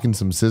cat blocking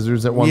some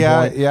scissors at one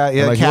point. Yeah.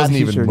 Like he wasn't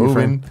even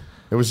moving.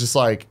 It was just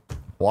like,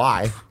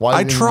 why?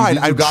 I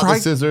tried. You got the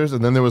scissors,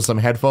 and then there was some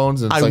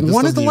headphones. And it's like, this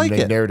wanted to like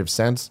it. Narrative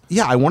sense.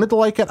 Yeah, I wanted to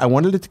like it. I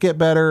wanted it to get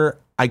better.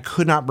 I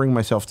could not bring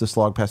myself to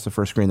slog past the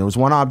first screen. There was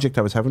one object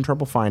I was having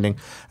trouble finding.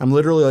 I'm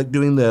literally like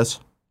doing this.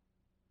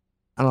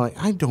 And I'm like,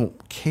 I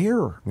don't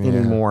care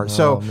anymore.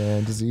 So,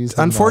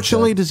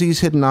 unfortunately, Disease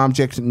Hidden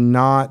Object,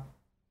 not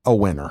a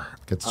winner.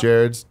 Gets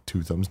Jared's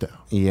 2 thumbs down.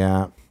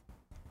 Yeah.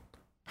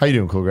 How you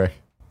doing, Cool Greg?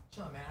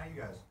 Chilling, man. How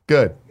you guys?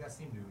 Good. You guys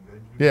seem doing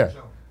good. Yeah.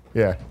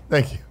 Yeah.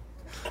 Thank you.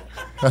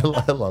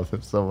 I love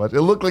him so much.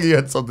 It looked like he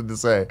had something to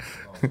say.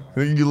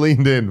 You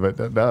leaned in, but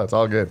no, it's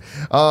all good.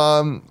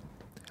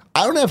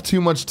 I don't have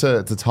too much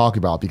to talk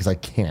about because I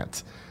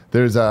can't.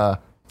 There's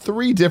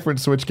 3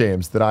 different Switch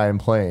games that I am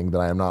playing that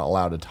I am not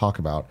allowed to talk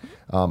about.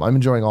 I'm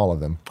enjoying all of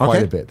them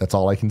quite a bit. That's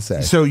all I can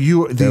say. So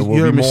you're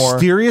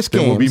mysterious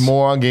games. There will be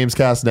more on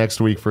Gamescast next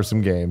week for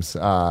some games.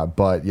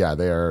 But yeah,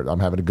 I'm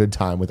having a good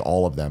time with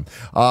all of them.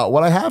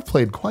 What I have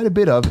played quite a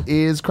bit of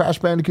is Crash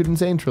Bandicoot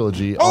Insane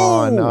Trilogy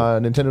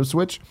on Nintendo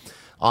Switch.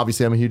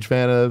 Obviously, I'm a huge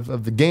fan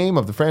of the game,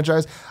 of the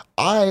franchise.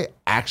 I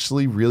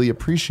actually really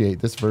appreciate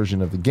this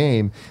version of the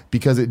game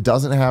because it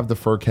doesn't have the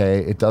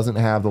 4K, it doesn't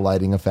have the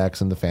lighting effects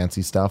and the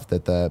fancy stuff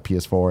that the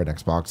PS4 and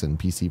Xbox and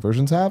PC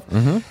versions have.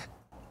 Mm-hmm.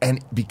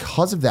 And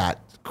because of that,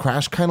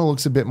 Crash kind of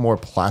looks a bit more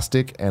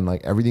plastic and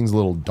like everything's a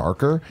little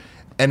darker.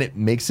 And it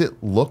makes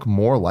it look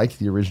more like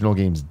the original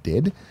games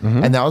did.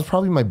 Mm-hmm. And that was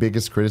probably my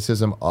biggest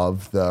criticism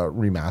of the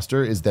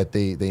remaster is that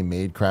they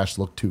made Crash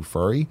look too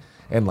furry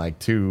and like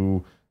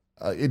too...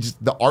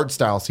 the art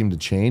style seemed to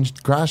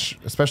change. Crash,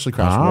 especially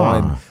Crash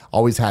 1,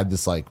 always had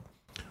this like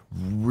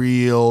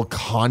real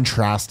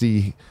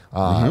contrasty,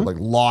 like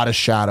lot of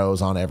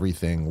shadows on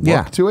everything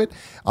look to it.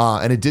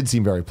 And it did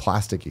seem very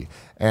plasticky.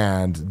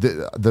 And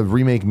the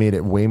remake made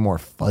it way more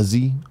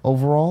fuzzy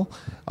overall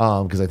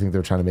because I think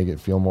they're trying to make it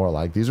feel more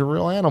like these are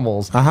real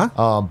animals.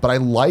 But I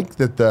like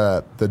that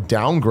the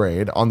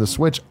downgrade on the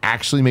Switch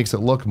actually makes it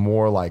look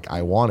more like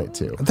I want it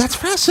to. That's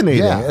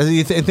fascinating. Yeah.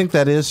 I think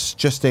that is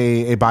just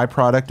a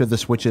byproduct of the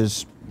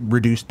Switch's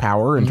reduced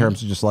power in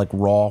terms of just like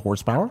raw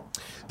horsepower.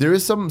 There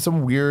is some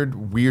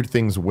weird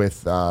things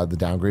with the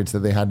downgrades that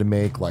they had to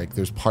make. Like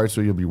there's parts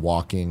where you'll be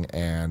walking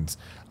and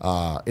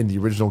in the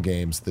original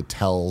games, the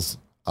tells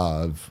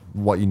of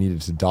what you needed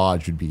to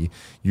dodge would be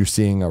you're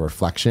seeing a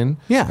reflection.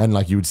 Yeah. And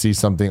like you would see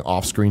something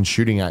off screen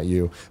shooting at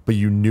you, but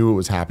you knew it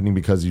was happening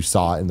because you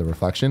saw it in the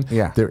reflection.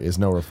 Yeah. There is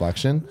no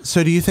reflection.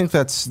 So do you think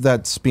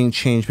that's being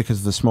changed because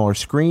of the smaller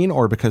screen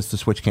or because the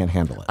Switch can't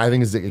handle it? I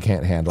think it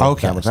can't handle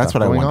that much that's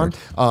stuff what going I wondered.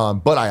 on.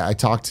 But I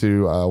talked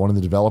to one of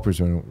the developers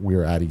when we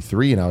were at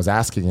E3 and I was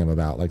asking him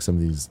about like some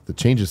of the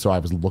changes. So I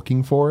was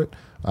looking for it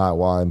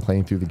while I'm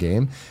playing through the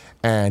game.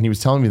 And he was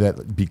telling me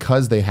that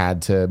because they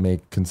had to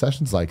make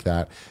concessions like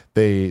that,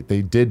 they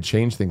did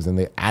change things and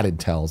they added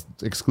tells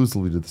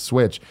exclusively to the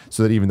Switch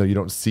so that even though you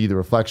don't see the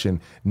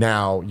reflection,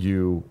 now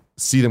you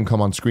see them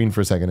come on screen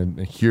for a second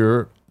and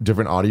hear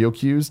different audio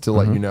cues to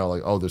let you know,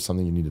 like, oh, there's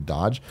something you need to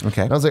dodge.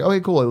 Okay. And I was like, okay,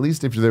 cool. At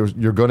least if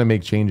you're going to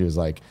make changes,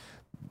 like,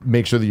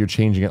 make sure that you're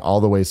changing it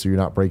all the way so you're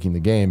not breaking the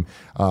game.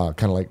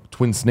 Kind of like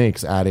Twin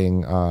Snakes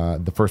adding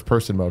the first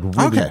person mode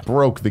really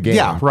broke the game.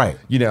 Yeah, right.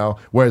 You know,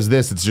 whereas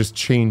this, it's just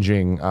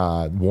changing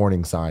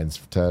warning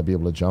signs to be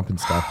able to jump and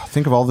stuff.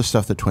 Think of all the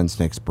stuff that Twin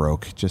Snakes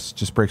broke.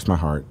 Just breaks my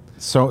heart.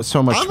 So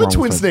much. I'm a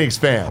Twin Snakes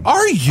fan.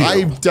 Are you?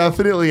 I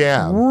definitely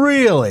am.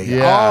 Really?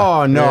 Yeah.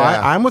 Oh no,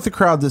 yeah. I'm with the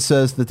crowd that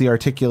says that the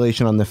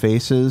articulation on the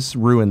faces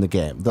ruined the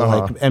game.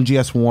 Like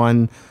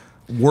MGS1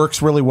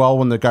 works really well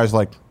when the guy's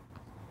like,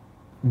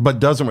 but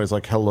doesn't when it's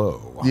like,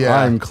 hello,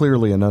 I'm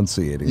clearly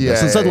enunciating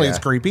this. And suddenly it's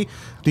creepy.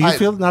 Do you not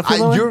feel that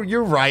way?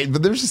 You're right,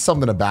 but there's just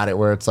something about it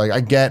where it's like,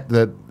 I get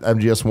that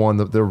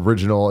MGS1, the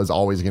original, is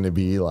always going to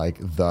be like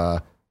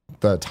the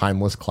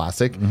timeless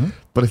classic,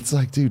 but it's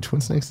like, dude, Twin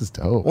Snakes is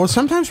dope. Well,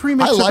 sometimes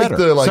remakes are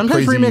better.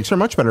 Sometimes remakes are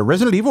much better.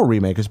 Resident Evil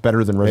remake is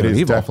better than Resident Evil.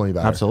 It is definitely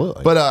better.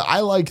 Absolutely. But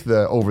I like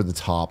the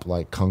over-the-top,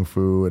 like, kung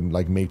fu and,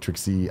 like,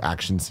 Matrix-y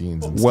action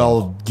scenes and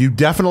well, stuff. You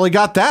definitely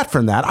got that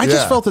from that. I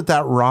just felt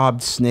that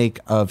robbed Snake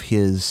of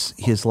his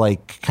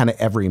like, kind of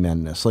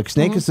everymanness. Like,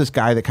 Snake is this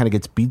guy that kind of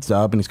gets beat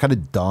up, and he's kind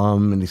of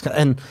dumb, and he's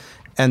kind of...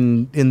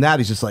 And in that,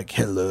 he's just like,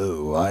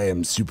 hello, I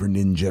am Super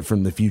Ninja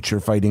from the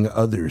future fighting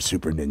other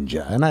Super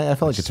Ninja. And I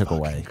felt like it took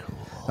away.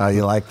 Cool.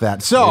 You like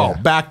that. So,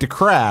 back to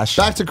Crash.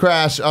 I'm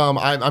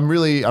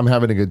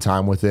having a good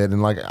time with it.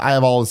 And like, I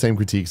have all the same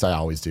critiques I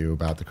always do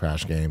about the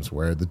Crash games,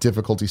 where the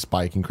difficulty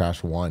spike in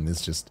Crash 1 is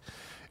just...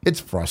 It's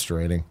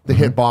frustrating. The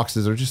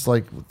hitboxes are just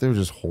like, they're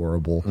just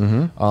horrible.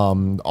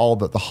 All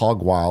the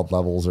hog wild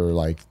levels are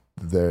like,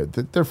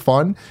 they're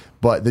fun,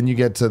 but then you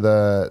get to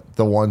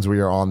the ones where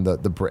you're on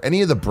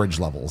any of the bridge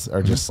levels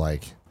are just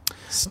like,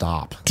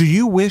 stop. Do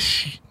you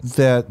wish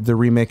that the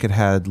remake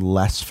had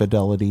less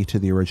fidelity to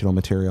the original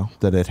material,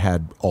 that it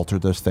had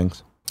altered those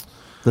things,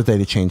 that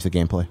they'd changed the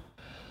gameplay?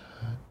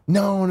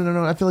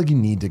 No. I feel like you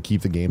need to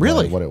keep the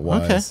gameplay what it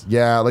was. Okay.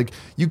 Yeah, like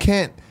you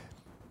can't.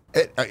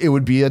 It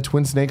would be a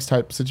Twin Snakes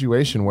type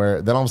situation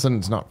where then all of a sudden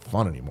it's not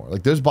fun anymore.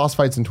 Like there's boss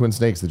fights in Twin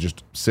Snakes that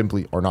just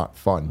simply are not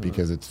fun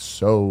because it's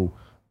so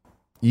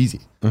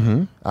easy,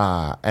 and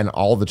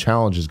all the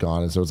challenge is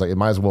gone, and so it's like it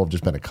might as well have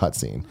just been a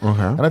cutscene.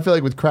 And I feel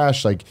like with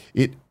Crash, like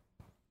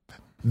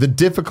the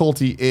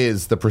difficulty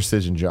is the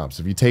precision jumps.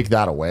 If you take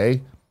that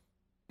away,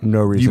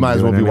 no reason you might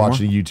as well be anymore?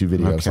 watching a YouTube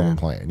video of someone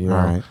playing. You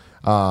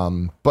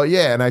know, but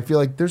yeah, and I feel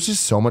like there's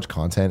just so much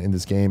content in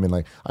this game, and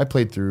like I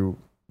played through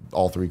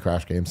all 3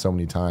 Crash games so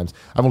many times.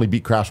 I've only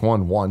beat Crash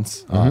 1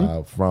 once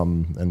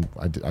and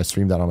I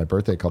streamed that on my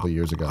birthday a couple of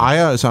years ago.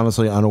 I was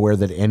honestly unaware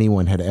that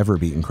anyone had ever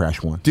beaten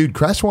Crash 1. Dude,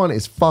 Crash 1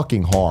 is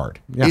fucking hard.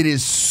 Yeah. It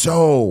is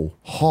so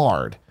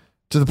hard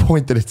to the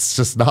point that it's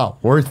just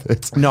not worth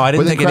it. No, I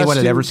didn't think anyone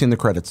had ever seen the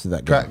credits to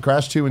that game.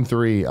 Crash 2 and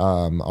 3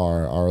 are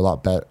a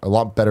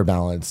lot better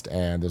balanced,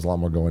 and there's a lot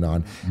more going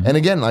on. And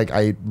again, like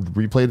I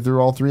replayed through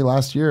all 3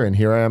 last year, and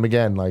here I am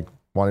again, like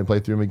wanting to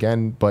play through them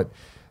again. But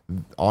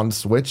on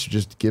Switch,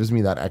 just gives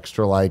me that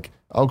extra like,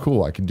 oh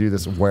cool, I can do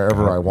this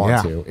wherever I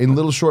want to in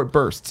little short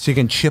bursts. So you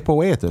can chip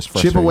away at this.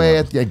 Chip away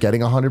at getting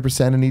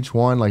 100% in each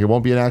one. Like it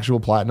won't be an actual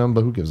platinum,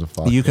 but who gives a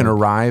fuck? You can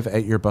arrive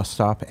at your bus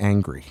stop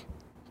angry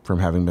from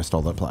having missed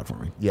all that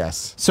platforming.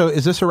 Yes. So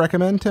is this a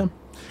recommend, Tim?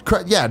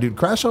 Yeah, dude.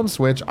 Crash on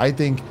Switch, I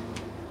think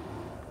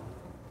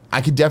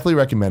I could definitely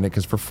recommend it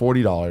because for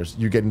 $40,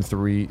 you're getting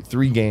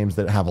three games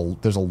that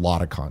there's a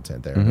lot of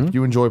content there. If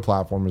you enjoy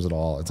platformers at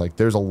all, it's like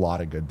there's a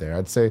lot of good there.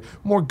 I'd say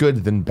more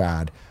good than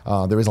bad.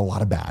 There is a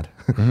lot of bad,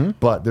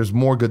 but there's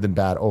more good than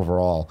bad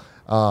overall.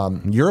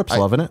 Europe's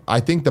loving it.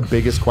 I think the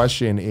biggest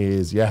question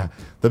is,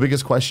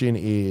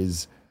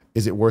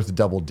 is it worth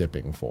double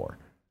dipping for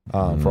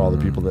all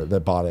the people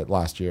that bought it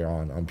last year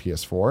on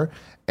PS4?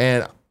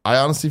 And I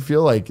honestly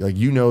feel like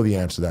you know the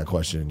answer to that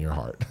question in your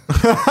heart.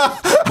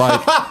 Like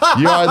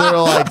you either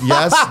like,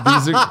 yes,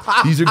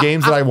 these are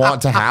games that I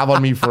want to have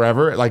on me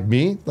forever. Like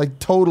me, like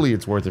totally,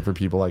 it's worth it for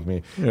people like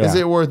me. Yeah. Is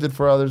it worth it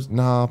for others?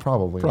 No,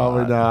 probably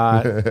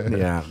not.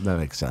 Yeah, that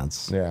makes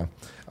sense. Yeah,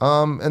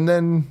 and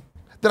then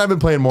I've been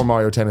playing more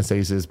Mario Tennis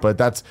Aces, but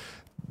that's.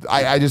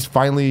 I just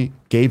finally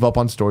gave up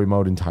on story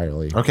mode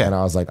entirely. Okay. And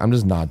I was like, I'm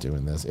just not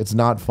doing this. It's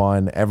not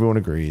fun. Everyone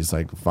agrees.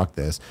 Like, fuck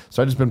this.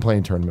 So I've just been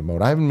playing tournament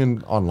mode. I haven't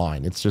been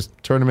online. It's just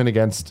tournament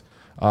against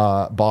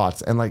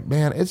bots. And like,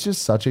 man, it's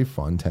just such a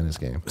fun tennis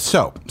game.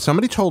 So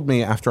somebody told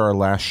me after our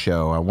last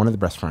show, one of the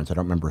best friends, I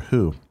don't remember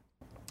who,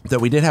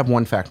 that we did have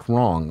one fact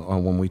wrong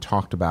when we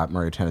talked about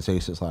Mario Tennis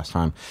Aces last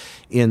time,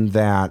 in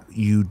that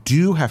you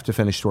do have to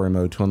finish story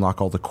mode to unlock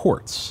all the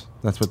courts.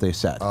 That's what they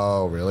said.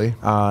 Oh, really?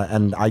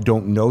 And I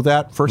don't know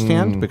that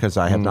firsthand because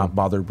I have not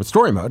bothered with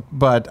story mode,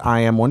 but I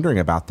am wondering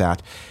about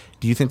that.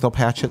 Do you think they'll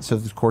patch it so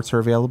the courts are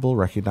available,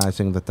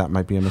 recognizing that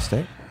might be a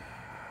mistake?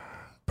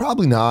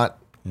 Probably not.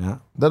 Yeah.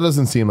 That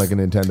doesn't seem like a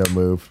Nintendo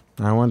move.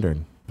 I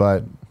wondered.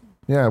 But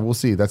yeah, we'll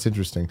see. That's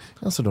interesting.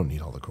 I also don't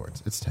need all the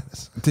courts. It's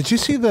tennis. Did you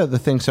see the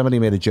thing? Somebody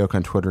made a joke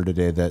on Twitter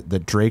today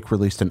that Drake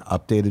released an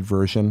updated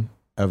version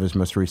of his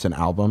most recent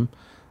album.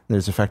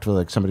 There's effectively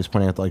like somebody's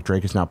pointing out that like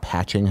Drake is now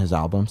patching his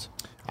albums.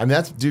 I mean,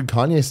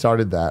 Kanye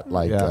started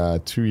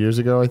that 2 years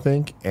ago, I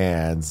think,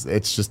 and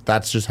that's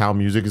just how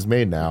music is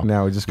made now.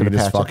 Now we're just going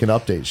to fucking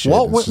update shit.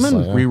 Walt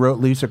Whitman rewrote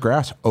Leaves of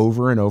Grass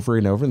over and over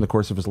and over in the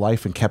course of his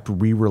life and kept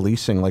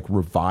re-releasing like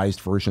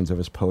revised versions of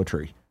his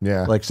poetry.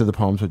 Yeah. Like so the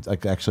poems would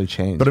like actually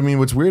change. But I mean,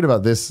 what's weird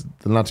about this,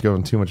 not to go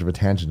on too much of a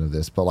tangent of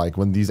this, but like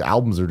when these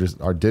albums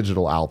are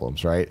digital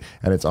albums, right?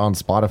 And it's on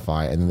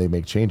Spotify and then they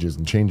make changes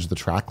and change the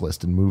track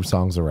list and move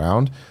songs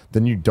around,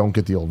 then you don't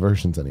get the old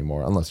versions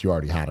anymore unless you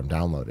already had them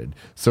downloaded.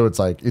 So it's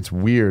like, it's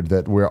weird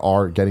that we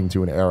are getting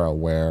to an era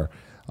where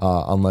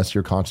unless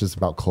you're conscious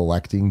about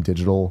collecting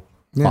digital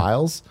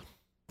files,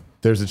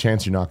 there's a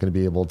chance you're not going to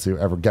be able to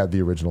ever get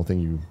the original thing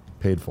you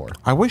paid for.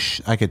 I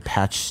wish I could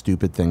patch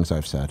stupid things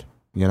I've said.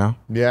 You know?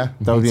 Yeah.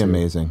 That would be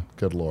amazing.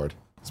 Good Lord.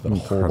 It's been a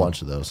whole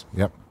bunch of those.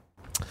 Yep.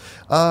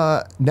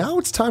 Now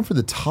it's time for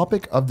the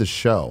topic of the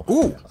show.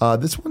 Ooh.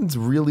 This one's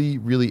really,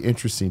 really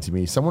interesting to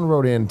me. Someone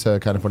wrote into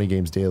Kind of Funny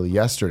Games Daily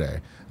yesterday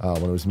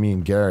when it was me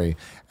and Gary,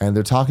 and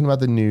they're talking about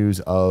the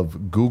news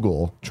of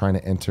Google trying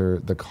to enter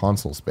the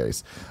console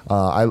space.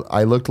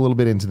 I looked a little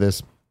bit into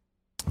this.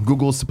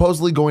 Google is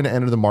supposedly going to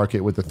enter the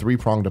market with a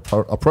 3-pronged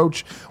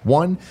approach.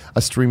 1,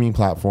 a streaming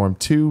platform.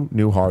 2,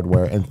 new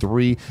hardware. And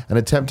 3, an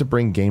attempt to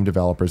bring game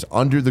developers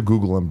under the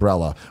Google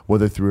umbrella,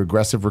 whether through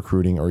aggressive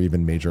recruiting or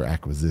even major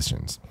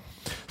acquisitions.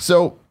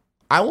 So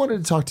I wanted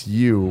to talk to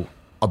you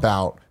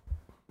about,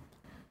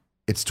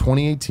 it's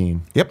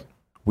 2018. Yep.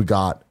 We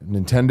got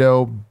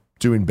Nintendo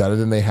doing better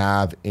than they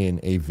have in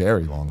a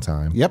very long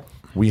time. Yep.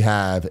 We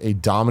have a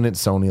dominant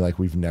Sony like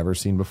we've never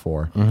seen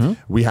before.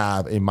 We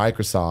have a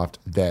Microsoft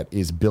that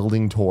is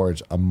building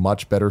towards a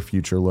much better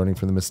future, learning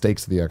from the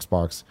mistakes of the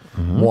Xbox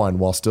One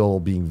while still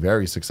being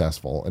very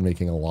successful and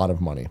making a lot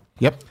of money.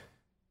 Yep.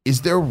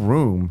 Is there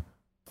room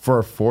for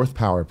a 4th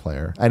power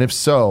player? And if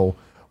so,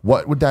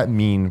 what would that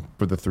mean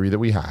for the 3 that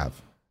we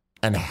have?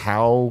 And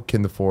how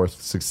can the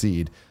 4th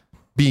succeed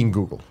being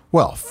Google?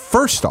 Well,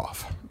 first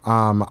off,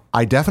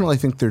 I definitely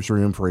think there's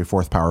room for a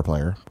 4th power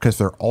player because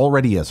there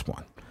already is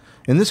one.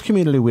 In this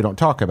community, we don't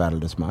talk about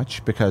it as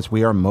much because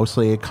we are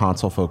mostly a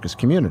console-focused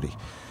community.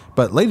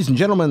 But ladies and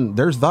gentlemen,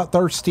 there's that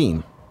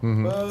Steam.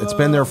 It's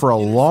been there for a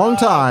long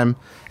time,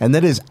 and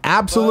that is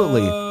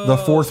absolutely the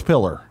 4th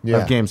pillar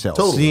of game sales.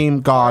 Totally.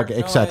 Steam, GOG,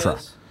 etc.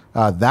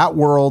 That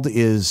world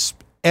is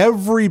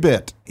every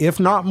bit, if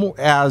not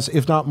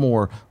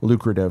more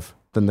lucrative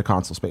than the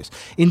console space.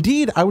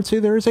 Indeed, I would say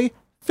there is a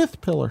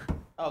 5th pillar.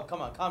 Oh,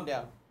 come on, calm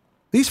down.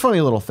 These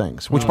funny little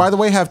things, which, by the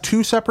way, have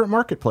 2 separate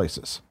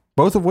marketplaces,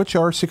 both of which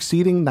are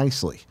succeeding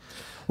nicely.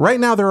 Right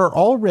now, there are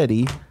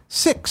already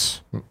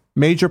 6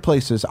 major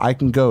places I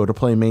can go to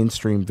play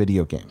mainstream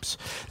video games.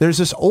 There's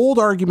this old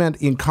argument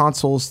in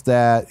consoles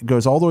that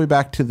goes all the way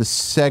back to the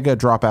Sega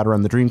dropout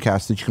around the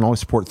Dreamcast that you can only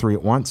support 3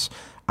 at once.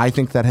 I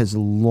think that has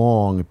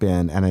long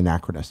been an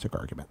anachronistic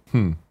argument.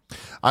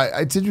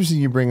 It's interesting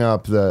you bring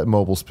up the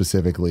mobile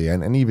specifically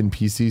and even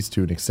PCs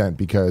to an extent,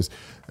 because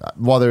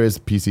while there is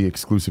PC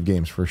exclusive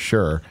games for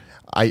sure,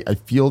 I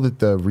feel that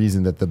the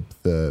reason that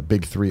the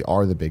big 3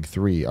 are the big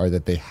 3 are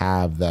that they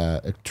have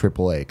the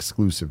AAA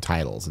exclusive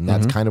titles, and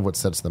that's kind of what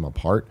sets them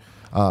apart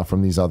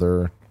from these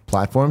other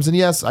platforms. And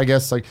yes, I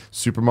guess like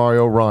Super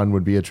Mario Run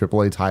would be a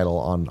AAA title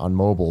on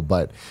mobile,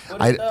 but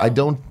I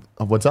don't.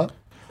 What's up?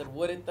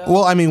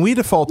 Well, I mean, we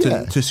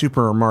defaulted to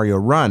Super Mario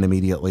Run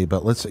immediately,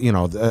 but let's, a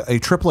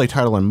AAA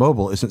title on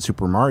mobile isn't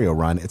Super Mario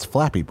Run, it's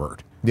Flappy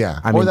Bird. Yeah,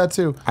 I mean, that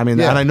too. I mean,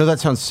 and I know that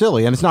sounds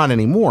silly, and it's not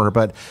anymore,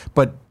 but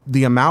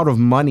the amount of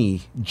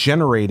money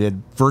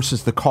generated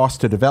versus the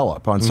cost to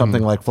develop on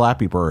something like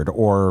Flappy Bird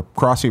or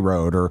Crossy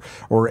Road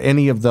or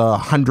any of the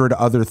 100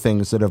 other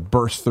things that have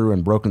burst through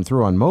and broken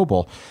through on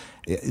mobile,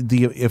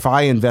 if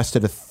I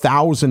invested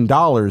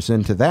 $1,000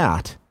 into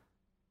that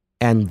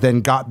and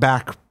then got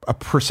back a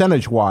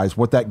percentage-wise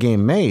what that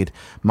game made,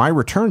 my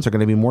returns are going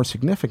to be more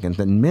significant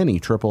than many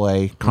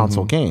AAA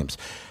console games.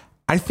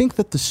 I think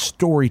that the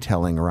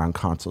storytelling around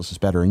consoles is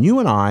better, and you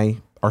and I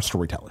are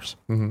storytellers.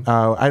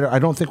 I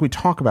don't think we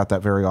talk about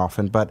that very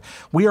often, but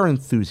we are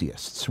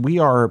enthusiasts. We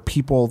are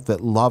people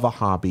that love a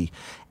hobby,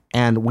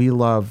 and we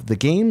love the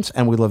games,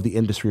 and we love the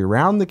industry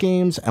around the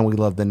games, and we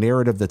love the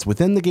narrative that's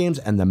within the games,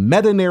 and the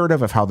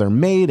meta-narrative of how they're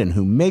made and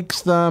who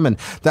makes them, and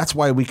that's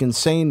why we can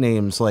say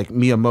names like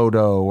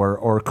Miyamoto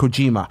or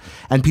Kojima,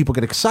 and people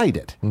get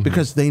excited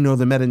because they know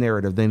the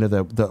meta-narrative, they know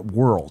the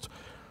world.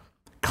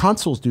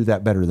 Consoles do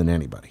that better than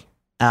anybody.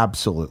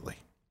 Absolutely.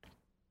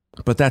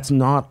 But that's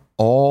not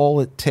all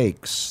it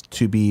takes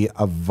to be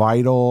a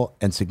vital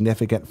and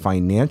significant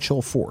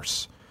financial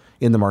force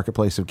in the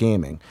marketplace of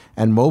gaming.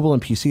 And mobile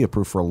and PC have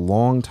proved for a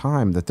long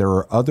time that there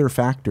are other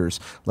factors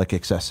like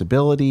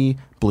accessibility,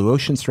 blue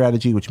ocean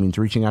strategy, which means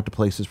reaching out to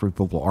places where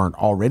people aren't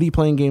already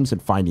playing games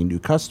and finding new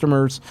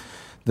customers,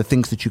 the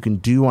things that you can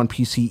do on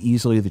PC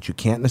easily that you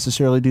can't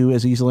necessarily do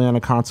as easily on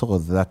a console.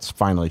 That's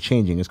finally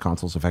changing as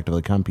consoles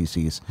effectively become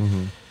PCs.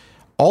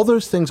 All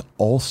those things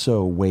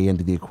also weigh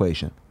into the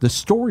equation. The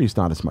story's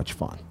not as much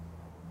fun,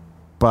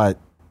 but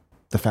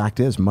the fact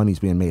is money's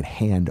being made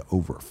hand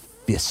over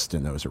fist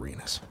in those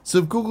arenas. So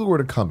if Google were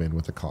to come in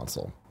with a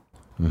console,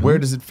 where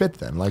does it fit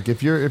then? Like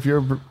if you're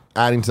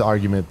adding to the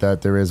argument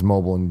that there is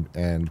mobile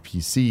and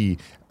PC,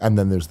 and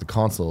then there's the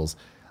consoles,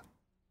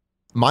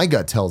 my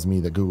gut tells me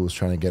that Google's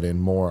trying to get in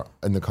more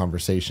in the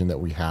conversation that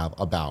we have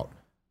about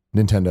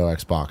Nintendo,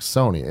 Xbox,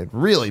 Sony. It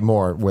really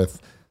more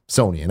with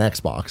Sony and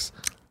Xbox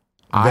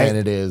than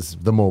it is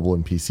the mobile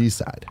and PC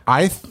side.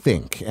 I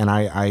think, and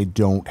I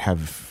don't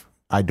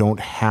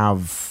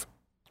have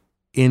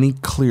any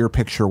clear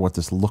picture what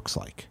this looks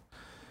like,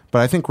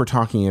 but I think we're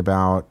talking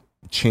about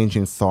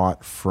changing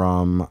thought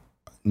from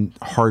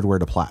hardware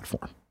to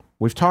platform.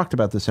 We've talked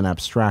about this in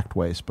abstract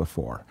ways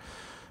before,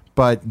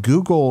 but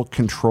Google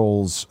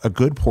controls a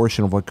good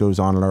portion of what goes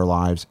on in our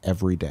lives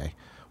every day.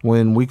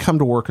 When we come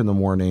to work in the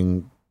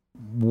morning,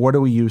 what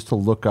do we use to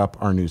look up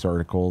our news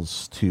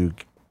articles to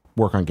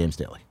work on Games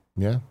Daily?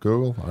 Yeah,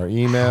 Google, our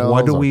emails,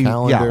 our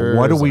calendars.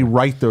 What do we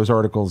write those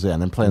articles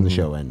in and plan the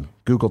show in?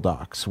 Google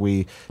Docs.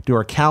 We do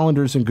our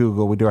calendars in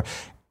Google.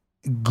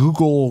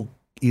 Google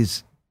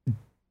is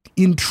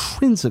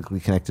intrinsically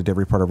connected to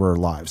every part of our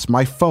lives.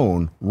 My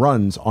phone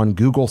runs on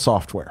Google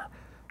software.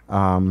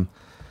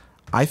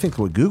 I think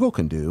what Google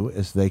can do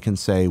is they can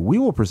say, we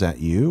will present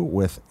you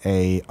with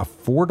a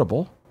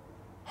affordable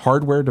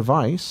hardware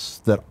device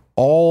that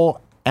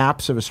all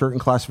apps of a certain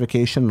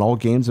classification and all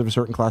games of a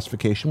certain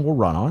classification will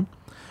run on.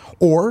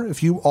 Or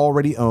if you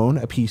already own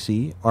a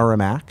PC or a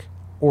Mac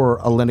or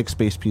a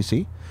Linux-based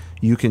PC,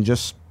 you can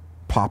just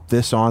pop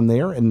this on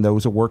there and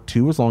those will work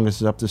too as long as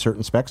it's up to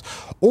certain specs.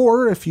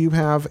 Or if you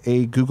have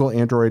a Google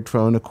Android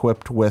phone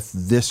equipped with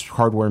this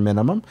hardware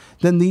minimum,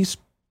 then these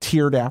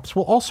tiered apps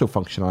will also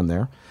function on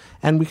there.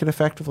 And we can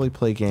effectively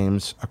play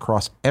games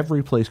across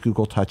every place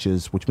Google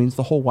touches, which means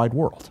the whole wide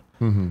world.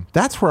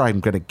 That's where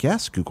I'm going to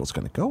guess Google's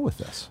going to go with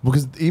this.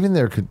 Because even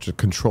their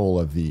control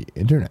of the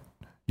internet.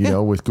 You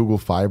know, with Google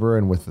Fiber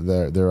and with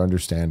their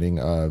understanding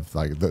of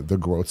like the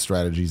growth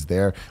strategies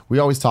there. We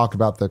always talk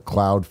about the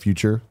cloud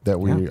future that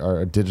we are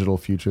a digital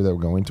future that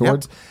we're going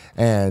towards.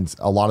 And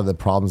a lot of the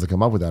problems that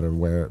come up with that are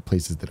where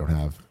places that don't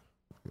have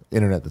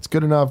internet that's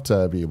good enough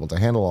to be able to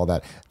handle all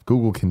that.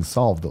 Google can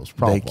solve those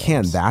problems. They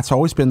can. That's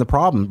always been the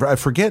problem.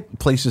 Forget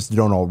places that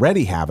don't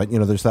already have it. You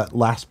know, there's that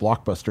last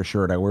Blockbuster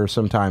shirt I wear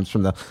sometimes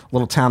from the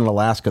little town in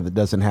Alaska that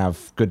doesn't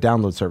have good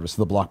download service.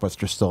 The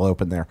Blockbuster's still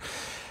open there.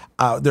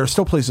 There are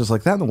still places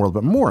like that in the world,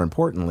 but more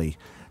importantly,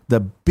 the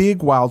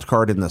big wild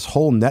card in this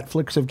whole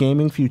Netflix of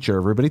gaming future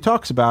everybody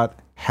talks about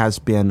has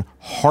been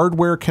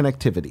hardware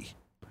connectivity.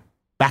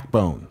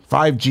 backbone,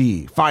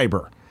 5G,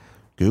 fiber.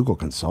 Google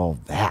can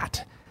solve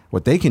that.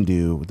 What they can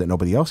do that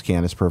nobody else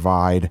can is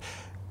provide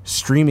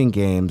streaming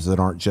games that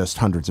aren't just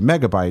hundreds of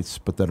megabytes,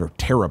 but that are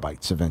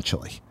terabytes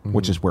eventually,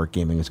 which is where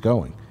gaming is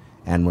going.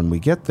 And when we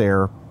get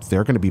there,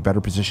 they're going to be better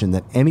positioned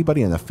than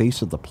anybody on the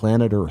face of the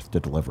planet Earth to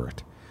deliver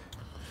it.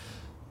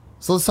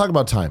 So let's talk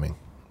about timing.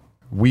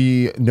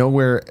 We know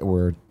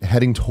we're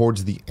heading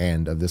towards the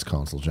end of this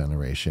console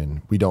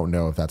generation. We don't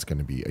know if that's going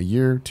to be a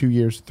year, 2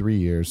 years, 3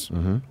 years,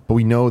 but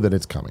we know that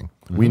it's coming.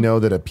 We know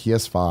that a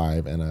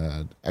PS5 and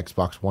a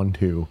Xbox One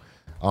 2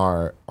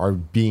 are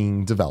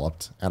being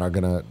developed and are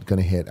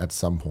gonna hit at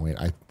some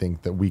point. I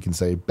think that we can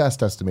say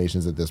best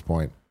estimations at this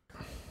point,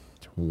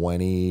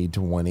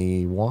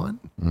 2021.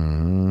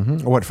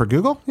 What, for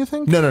Google, you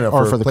think? No.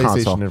 Or for the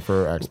PlayStation console? and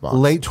for Xbox.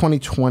 Late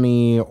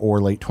 2020 or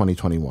late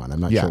 2021. I'm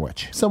not sure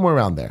which. Somewhere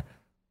around there.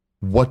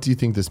 What do you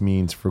think this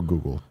means for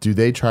Google? Do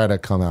they try to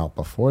come out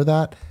before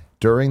that,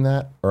 during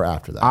that, or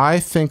after that?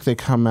 I think they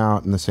come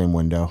out in the same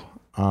window.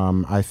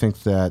 I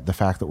think that the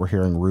fact that we're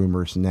hearing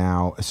rumors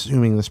now,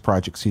 assuming this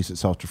project sees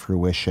itself to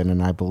fruition,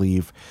 and I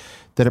believe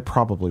that it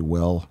probably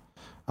will,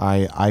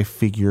 I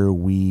figure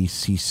we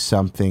see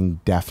something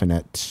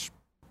definite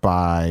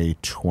by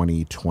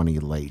 2020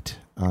 late.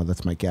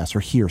 That's my guess,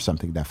 or hear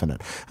something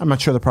definite. I'm not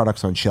sure the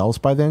product's on shelves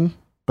by then,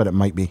 but it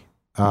might be.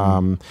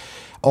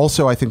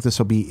 Also, I think this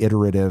will be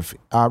iterative.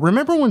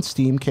 Remember when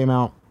Steam came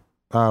out?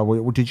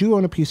 Did you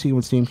own a PC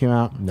when Steam came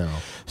out? No.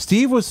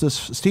 Steam was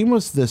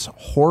this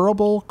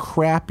horrible,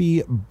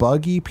 crappy,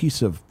 buggy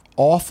piece of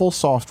awful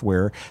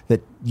software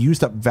that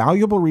used up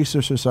valuable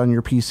resources on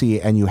your PC,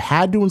 and you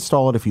had to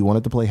install it if you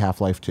wanted to play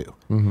Half-Life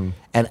 2.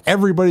 And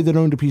everybody that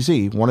owned a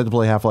PC wanted to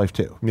play Half-Life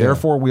 2. Yeah.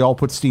 Therefore, we all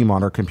put Steam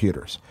on our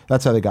computers.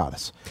 That's how they got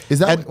us. Is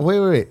that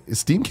wait?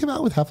 Steam came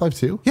out with Half-Life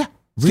 2? Yeah.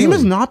 Really? Steam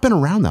has not been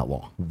around that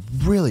long.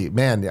 Really?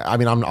 Man, I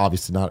mean, I'm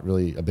obviously not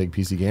really a big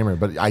PC gamer,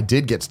 but I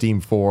did get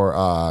Steam for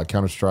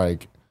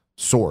Counter-Strike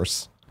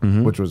Source,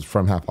 which was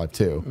from Half-Life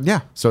 2.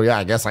 Yeah. So, yeah,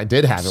 I guess I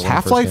did have it when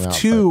Half-Life it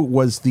first 2 came out,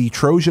 was the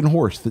Trojan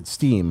horse that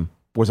Steam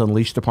was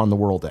unleashed upon the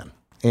world in.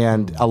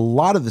 And a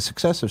lot of the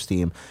success of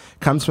Steam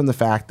comes from the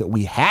fact that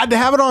we had to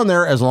have it on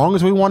there as long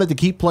as we wanted to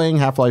keep playing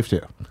Half-Life 2.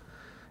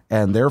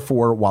 And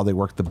therefore, while they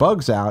worked the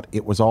bugs out,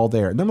 it was all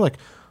there. And then we're like,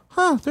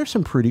 there's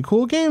some pretty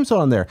cool games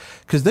on there,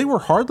 because they were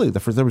hardly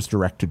there was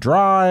Direct to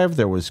Drive,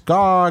 there was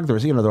GOG, there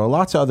were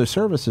lots of other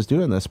services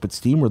doing this, but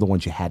Steam were the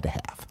ones you had to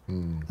have,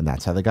 and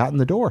that's how they got in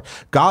the door.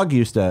 GOG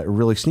used a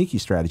really sneaky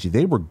strategy.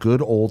 They were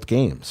good old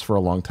games for a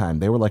long time.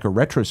 They were like a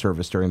retro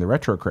service during the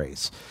retro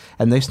craze,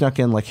 and they snuck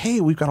in like, hey,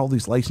 we've got all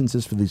these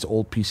licenses for these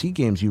old PC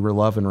games you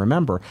love and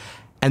remember.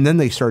 And then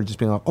they started just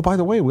being like, oh, by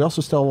the way, we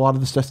also sell a lot of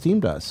the stuff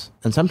Steam does,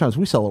 and sometimes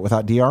we sell it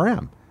without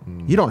DRM.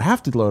 You don't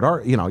have to load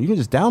you can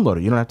just download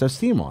it. You don't have to have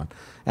Steam on.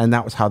 And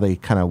that was how they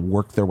kind of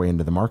worked their way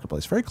into the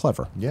marketplace. Very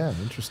clever. Yeah,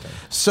 interesting.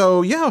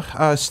 So,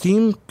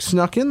 Steam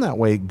snuck in that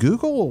way.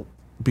 Google,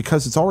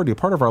 because it's already a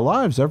part of our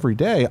lives every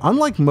day,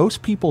 unlike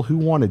most people who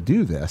want to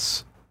do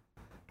this,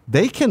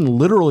 they can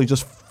literally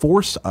just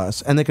force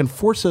us, and they can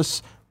force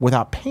us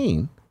without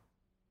pain,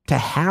 to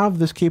have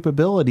this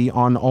capability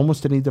on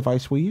almost any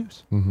device we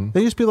use.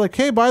 They just be like,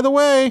 hey, by the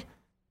way,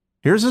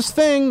 here's this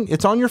thing.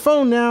 It's on your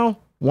phone now.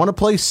 Want to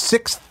play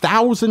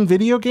 6,000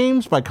 video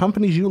games by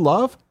companies you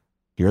love?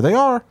 Here they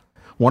are.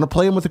 Want to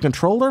play them with a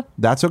controller?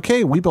 That's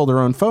okay. We build our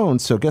own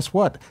phones. So guess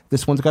what?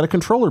 This one's got a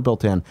controller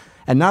built in,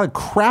 and not a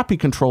crappy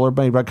controller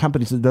made by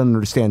companies that don't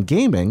understand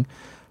gaming,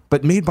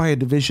 but made by a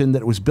division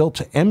that was built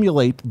to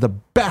emulate the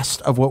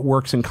best of what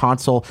works in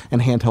console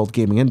and handheld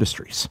gaming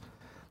industries.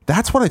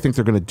 That's what I think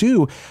they're going to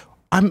do.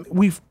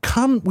 We've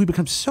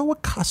become so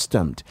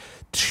accustomed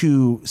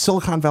to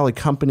Silicon Valley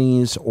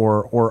companies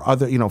or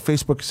other,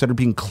 Facebook that are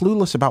being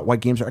clueless about why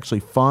games are actually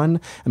fun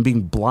and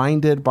being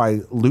blinded by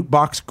loot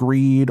box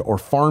greed or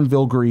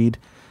Farmville greed,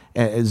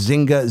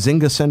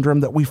 Zynga syndrome,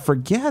 that we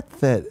forget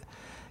that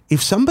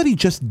if somebody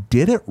just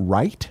did it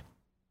right,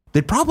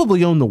 they'd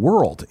probably own the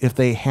world if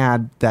they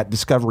had that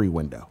discovery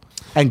window.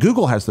 And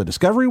Google has the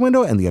discovery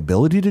window and the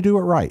ability to do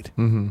it right.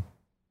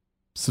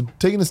 So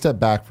taking a step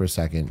back for a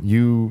second,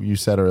 you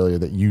said earlier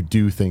that you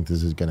do think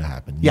this is going to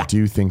happen. You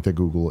do think that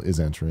Google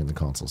is entering the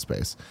console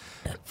space.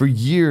 For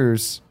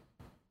years,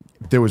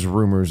 there was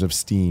rumors of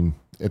Steam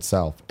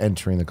itself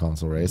entering the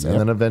console race, and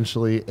then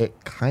eventually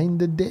it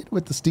kind of did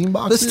with the Steam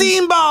boxes. The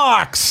Steam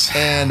box!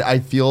 And I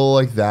feel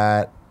like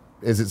that,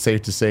 is it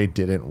safe to say,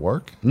 didn't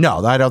work?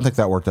 No, I don't think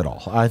that worked at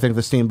all. I think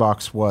the Steam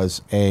box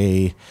was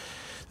a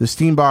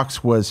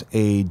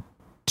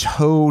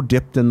toe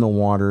dipped in the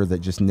water that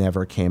just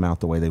never came out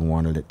the way they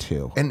wanted it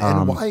to. And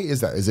why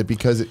is that? Is it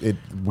because the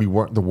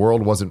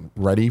world wasn't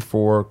ready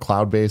for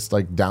cloud-based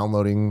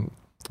downloading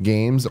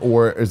games,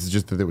 or is it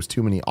just that there was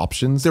too many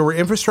options? There were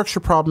infrastructure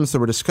problems, there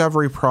were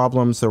discovery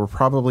problems, there were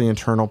probably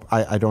internal.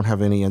 I don't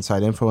have any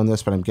inside info on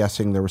this, but I'm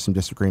guessing there was some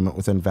disagreement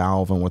within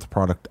Valve and what the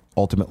product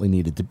ultimately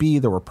needed to be.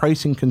 There were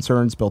pricing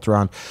concerns built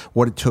around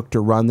what it took to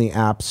run the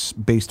apps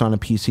based on a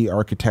PC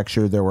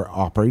architecture. There were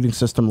operating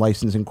system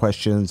licensing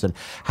questions and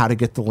how to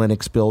get the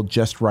Linux build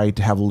just right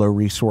to have low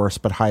resource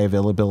but high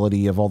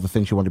availability of all the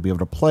things you want to be able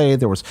to play.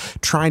 There was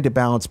trying to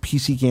balance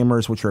PC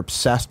gamers, which are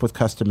obsessed with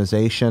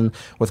customization,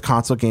 with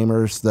console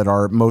gamers that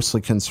are mostly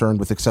concerned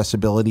with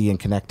accessibility and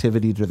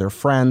connectivity to their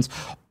friends.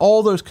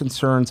 All those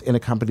concerns in a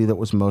company that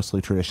was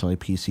mostly traditionally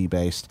PC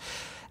based.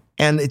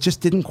 And it just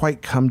didn't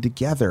quite come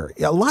together.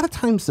 A lot of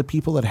times the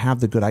people that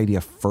have the good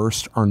idea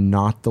first are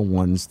not the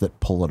ones that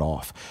pull it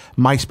off.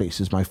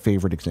 MySpace is my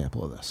favorite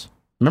example of this.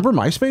 Remember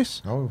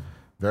MySpace? Oh,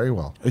 very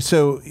well.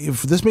 So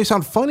if this may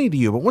sound funny to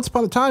you, but once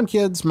upon a time,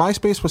 kids,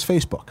 MySpace was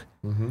Facebook.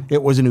 Mm-hmm.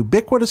 It was an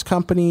ubiquitous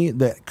company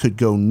that could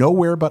go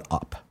nowhere but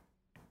up.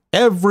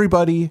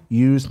 Everybody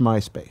used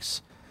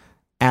MySpace.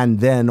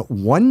 And then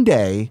one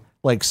day,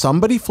 like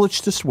somebody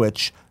flipped the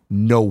switch,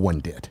 no one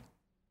did.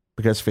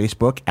 Because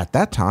Facebook at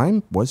that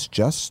time was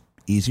just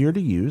easier to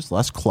use,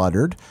 less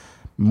cluttered,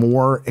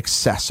 more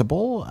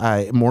accessible,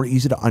 more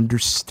easy to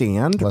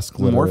understand. Less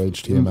glitter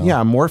HTML.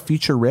 Yeah, more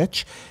feature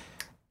rich.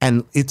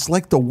 And it's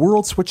like the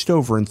world switched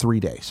over in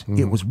 3 days. Mm-hmm.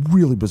 It was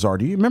really bizarre.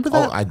 Do you remember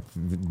that? Oh,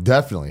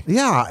 definitely.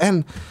 Yeah.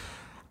 And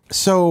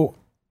so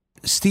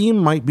Steam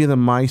might be the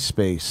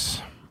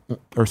MySpace,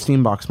 or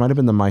Steambox might have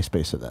been the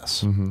MySpace of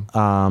this.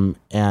 Mm-hmm.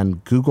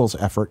 And Google's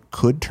effort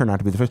could turn out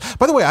to be the first.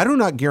 By the way, I do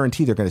not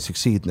guarantee they're going to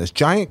succeed in this.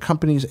 Giant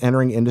companies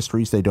entering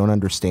industries they don't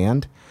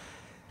understand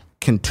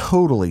can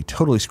totally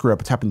screw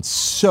up. It's happened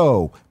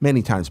so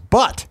many times.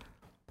 But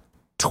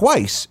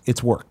twice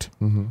it's worked.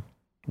 Mm-hmm.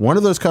 One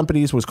of those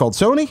companies was called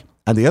Sony,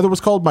 and the other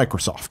was called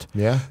Microsoft.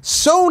 Yeah.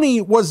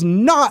 Sony was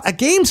not a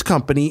games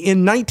company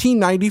in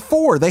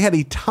 1994. They had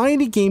a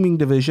tiny gaming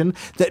division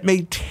that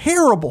made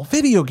terrible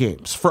video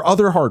games for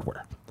other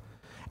hardware.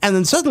 And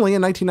then suddenly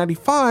in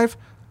 1995,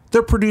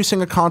 they're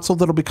producing a console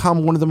that'll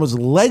become one of the most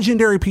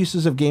legendary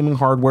pieces of gaming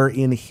hardware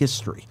in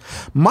history.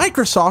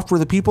 Microsoft were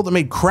the people that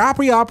made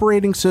crappy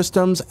operating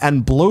systems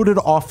and bloated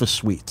office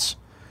suites.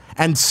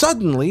 And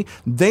suddenly,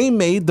 they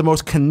made the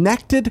most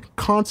connected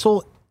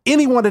console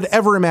anyone had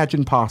ever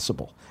imagined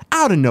possible,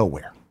 out of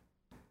nowhere.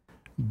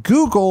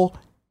 Google,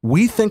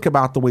 we think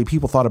about the way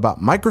people thought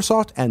about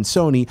Microsoft and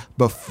Sony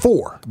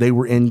before they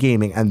were in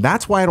gaming, and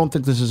that's why I don't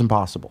think this is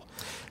impossible.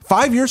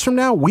 5 years from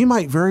now, we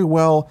might very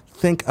well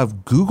think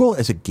of Google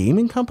as a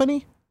gaming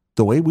company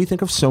the way we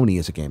think of Sony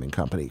as a gaming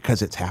company,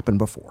 because it's happened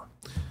before.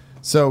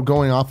 So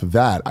going off of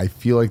that, I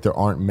feel like there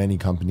aren't many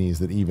companies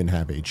that even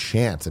have a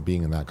chance at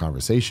being in that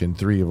conversation,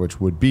 three of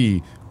which would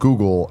be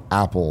Google,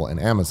 Apple, and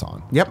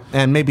Amazon. Yep,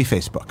 and maybe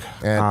Facebook.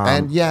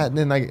 And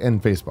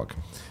Facebook.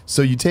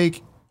 So you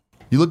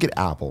look at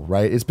Apple,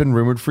 right? It's been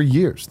rumored for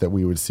years that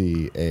we would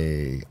see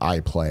a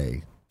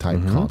iPlay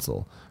type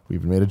console. We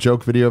even made a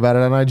joke video about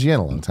it on IGN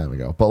a long time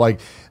ago. But like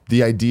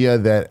the idea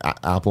that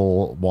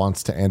Apple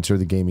wants to enter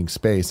the gaming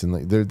space,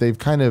 and they've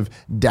kind of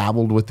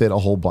dabbled with it a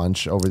whole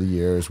bunch over the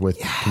years with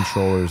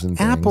controllers and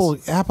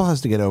things. Apple has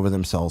to get over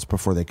themselves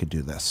before they could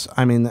do this.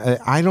 I mean,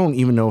 I don't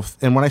even know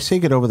and when I say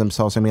get over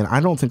themselves, I mean,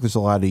 I don't think there's a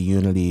lot of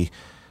unity.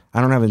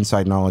 I don't have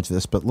inside knowledge of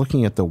this, but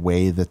looking at the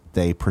way that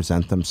they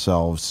present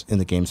themselves in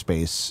the game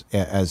space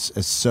as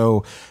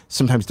so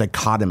sometimes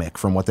dichotomic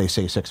from what they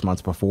say 6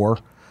 months before.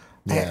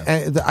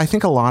 Yeah. I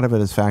think a lot of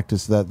it, in fact,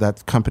 is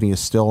that company is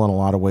still in a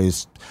lot of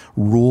ways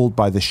ruled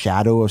by the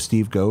shadow of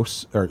Steve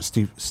Jobs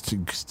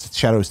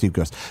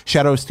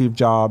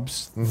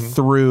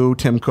through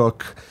Tim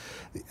Cook.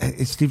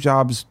 Steve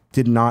Jobs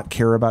did not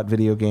care about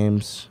video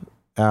games.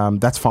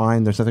 That's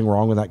fine. There's nothing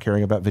wrong with not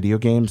caring about video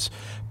games.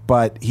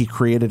 But he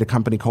created a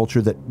company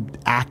culture that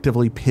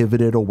actively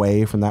pivoted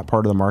away from that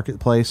part of the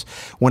marketplace.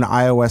 When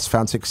iOS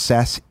found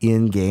success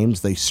in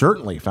games, they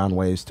certainly found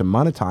ways to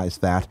monetize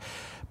that.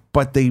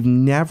 But they've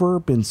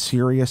never been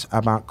serious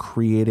about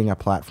creating a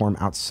platform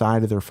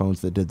outside of their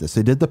phones that did this.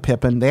 They did the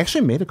Pippin. They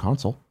actually made a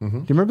console. Mm-hmm.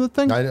 Do you remember the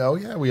thing? Oh,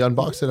 yeah. We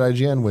unboxed it at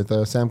IGN with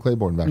Sam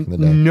Claiborne back in the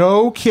day.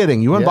 No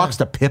kidding. You unboxed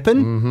a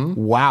Pippin? Mm-hmm.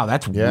 Wow,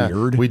 that's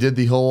weird. We did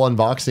the whole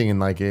unboxing in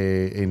like a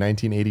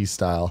 1980s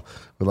style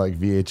with like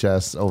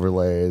VHS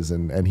overlays,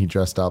 and he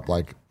dressed up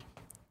like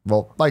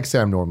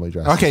Sam normally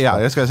dresses. Okay, yeah.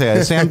 I was going to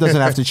say, Sam doesn't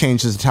have to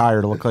change his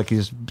attire to look like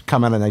he's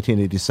come out of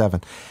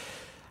 1987.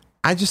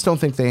 I just don't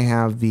think they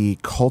have the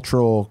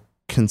cultural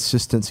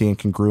consistency and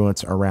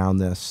congruence around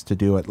this to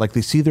do it. Like,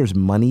 they see there's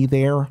money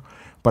there,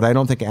 but I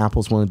don't think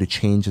Apple's willing to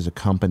change as a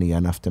company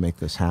enough to make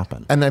this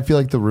happen. And I feel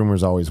like the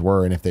rumors always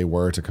were, and if they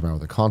were to come out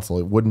with a console,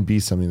 it wouldn't be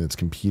something that's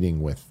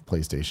competing with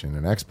PlayStation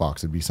and Xbox.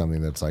 It'd be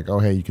something that's like, oh,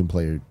 hey, you can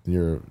play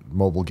your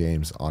mobile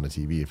games on a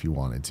TV if you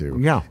wanted to.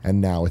 Yeah.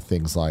 And now with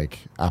things like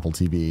Apple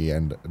TV,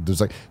 and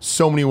there's like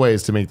so many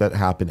ways to make that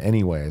happen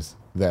anyways,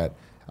 that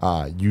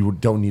you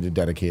don't need a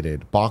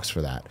dedicated box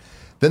for that.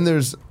 Then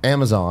there's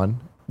Amazon,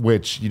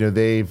 which,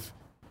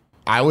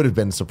 I would have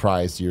been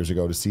surprised years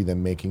ago to see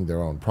them making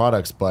their own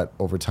products, but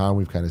over time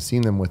we've kind of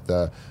seen them with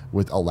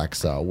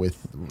Alexa,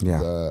 with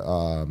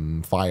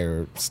the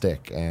Fire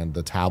Stick and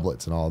the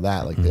tablets and all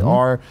that. Like they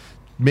are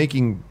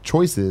making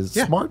choices,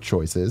 smart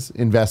choices,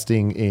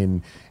 investing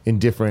in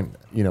different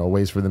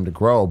ways for them to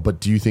grow. But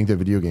do you think that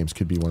video games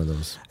could be one of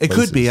those? It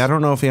places? could be. I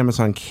don't know if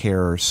Amazon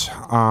cares.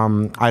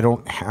 I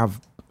don't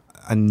have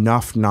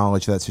enough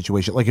knowledge of that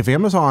situation. Like if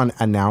Amazon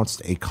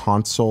announced a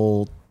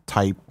console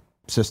type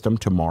system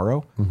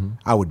tomorrow,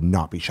 I would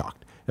not be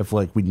shocked. If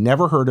we'd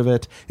never heard of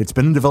it, it's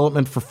been in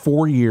development for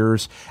 4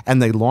 years,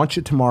 and they launch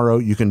it tomorrow,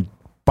 you can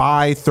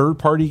buy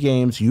third-party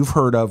games you've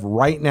heard of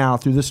right now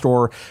through the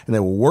store, and they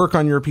will work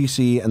on your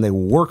PC, and they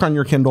will work on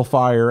your Kindle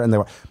Fire, and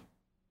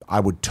I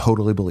would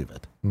totally believe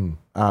it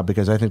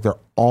because I think they're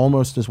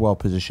almost as well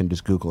positioned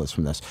as Google is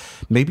from this.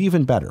 Maybe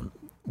even better.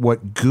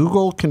 What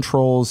Google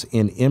controls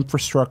in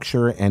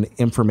infrastructure and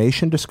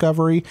information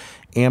discovery,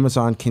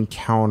 Amazon can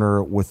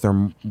counter with their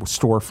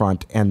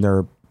storefront and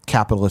their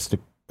capitalistic,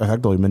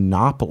 effectively,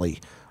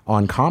 monopoly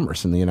on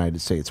commerce in the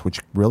United States, which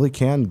really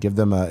can give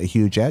them a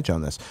huge edge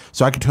on this.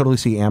 So I could totally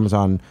see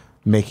Amazon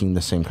making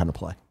the same kind of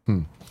play.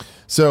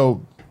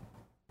 So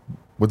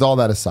with all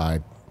that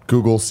aside,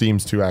 Google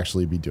seems to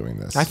actually be doing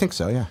this. I think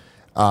so,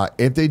 yeah.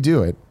 If they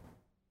do it,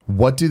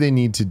 what do they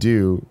need to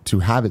do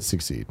to have it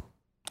succeed?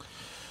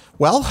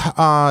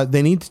 Well,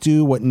 they need to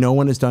do what no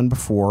one has done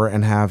before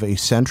and have a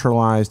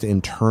centralized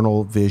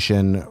internal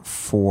vision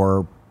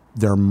for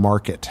their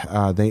market.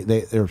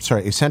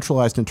 A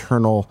centralized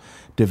internal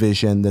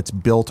division that's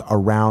built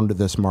around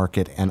this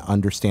market and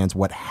understands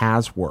what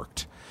has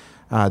worked.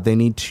 They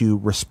need to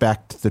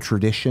respect the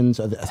traditions,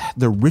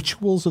 the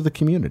rituals of the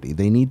community.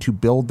 They need to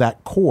build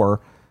that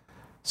core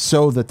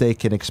so that they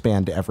can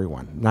expand to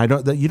everyone. Now,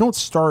 you don't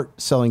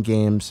start selling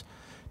games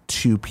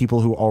to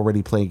people who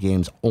already play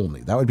games only.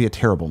 That would be a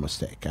terrible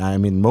mistake. I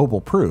mean, mobile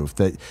proved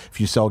that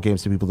if you sell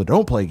games to people that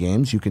don't play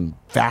games, you can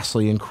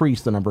vastly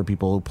increase the number of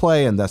people who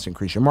play and thus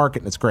increase your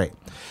market, and it's great.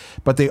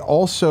 But they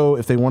also,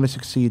 if they want to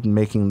succeed in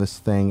making this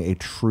thing a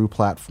true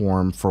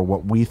platform for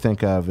what we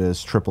think of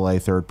as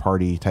AAA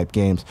third-party type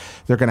games,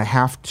 they're going to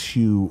have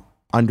to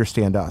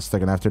understand us.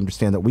 They're going to have to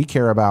understand that we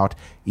care about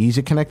ease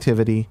of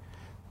connectivity,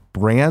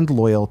 brand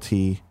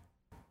loyalty,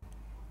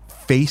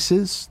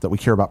 faces, that we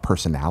care about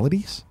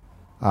personalities.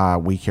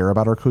 We care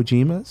about our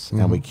Kojimas,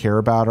 and we care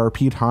about our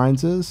Pete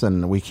Hineses,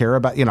 and we care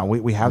about,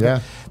 we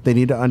have, they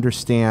need to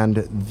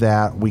understand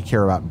that we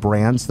care about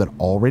brands that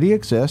already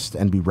exist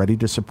and be ready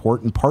to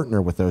support and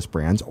partner with those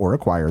brands or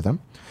acquire them.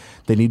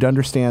 They need to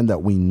understand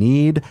that we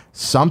need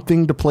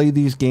something to play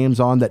these games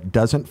on that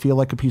doesn't feel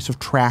like a piece of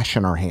trash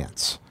in our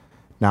hands.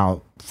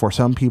 Now, for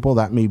some people,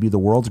 that may be the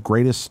world's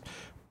greatest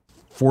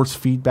force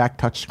feedback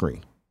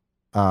touchscreen,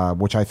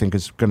 which I think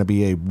is going to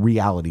be a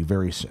reality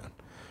very soon.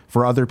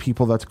 For other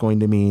people, that's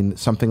going to mean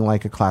something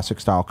like a classic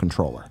style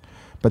controller.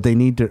 But they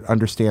need to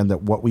understand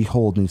that what we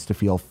hold needs to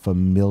feel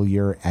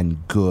familiar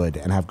and good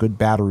and have good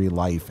battery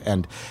life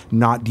and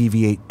not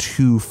deviate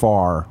too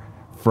far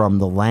from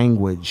the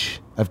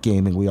language of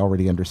gaming we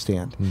already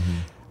understand.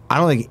 I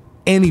don't think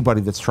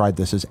anybody that's tried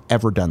this has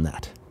ever done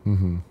that.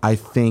 I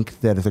think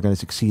that if they're going to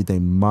succeed, they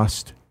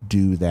must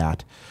do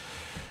that.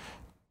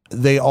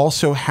 They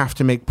also have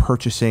to make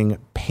purchasing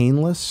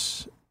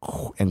painless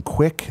and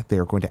quick. They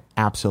are going to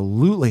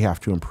absolutely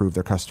have to improve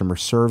their customer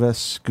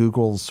service.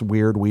 Google's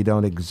weird "we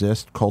don't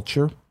exist"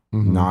 culture,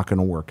 not going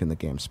to work in the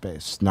game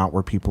space. Not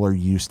where people are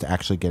used to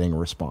actually getting a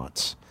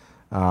response.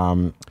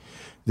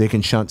 They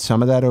can shunt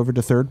some of that over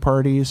to third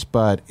parties,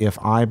 but if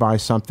I buy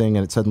something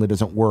and it suddenly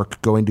doesn't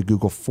work, going to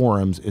Google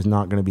Forums is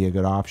not going to be a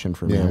good option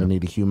for me. I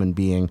need a human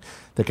being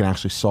that can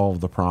actually solve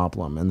the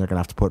problem, and they're going to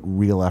have to put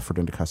real effort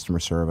into customer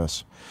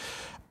service.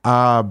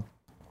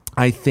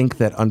 I think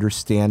that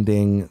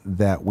understanding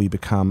that we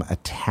become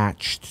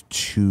attached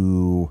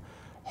to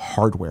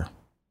hardware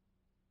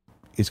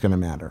is going to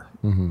matter.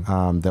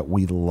 That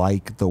we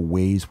like the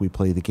ways we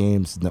play the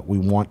games, and that we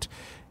want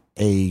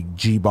a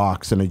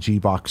G-Box and a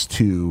G-Box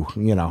 2,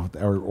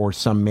 or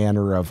some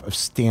manner of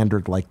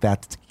standard like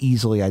that that's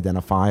easily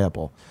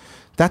identifiable.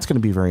 That's going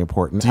to be very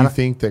important. Do you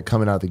think that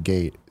coming out of the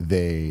gate,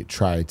 they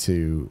try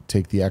to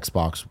take the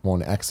Xbox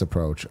One X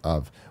approach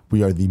of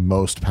we are the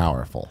most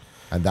powerful,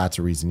 and that's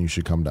a reason you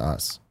should come to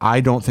us? I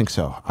don't think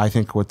so. I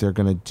think what they're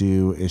going to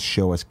do is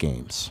show us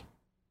games.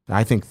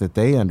 I think that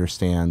they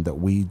understand that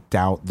we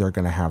doubt they're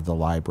going to have the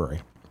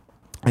library.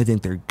 I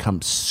think they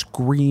come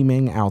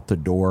screaming out the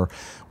door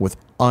with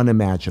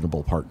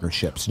unimaginable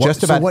partnerships.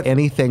 Just about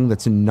anything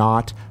that's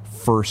not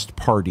first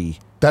party.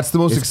 That's the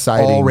most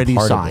exciting already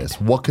part signed. of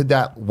this. What could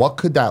that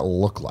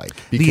look like?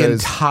 Because the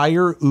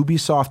entire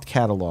Ubisoft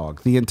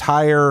catalog, the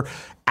entire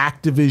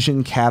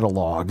Activision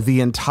catalog,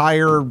 the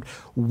entire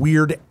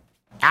weird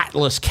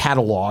Atlas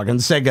catalog and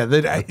Sega,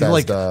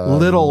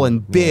 little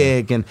and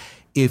big. And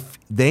if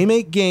they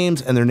make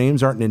games and their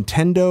names aren't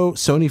Nintendo,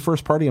 Sony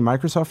first party, and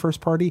Microsoft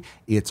first party,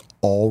 it's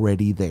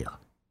already there.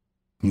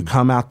 You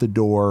come out the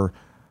door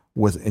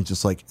with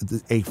just like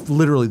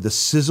literally the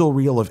sizzle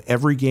reel of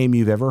every game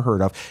you've ever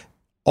heard of.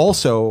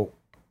 Also,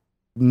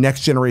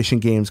 next generation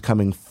games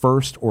coming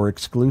first or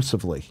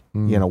exclusively.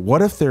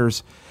 What if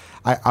there's,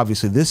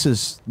 obviously this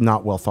is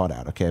not well thought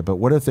out, okay, but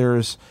what if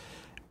there's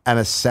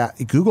And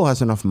Google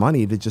has enough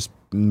money to just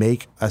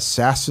make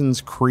Assassin's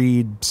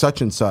Creed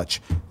such and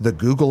such the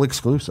Google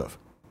exclusive.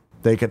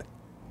 They could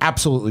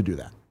absolutely do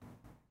that.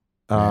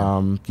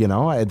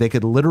 They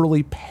could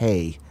literally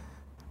pay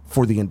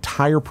for the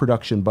entire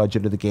production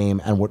budget of the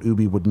game and what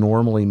Ubi would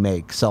normally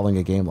make selling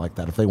a game like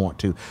that if they want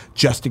to,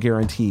 just to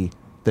guarantee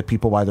that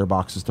people buy their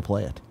boxes to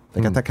play it.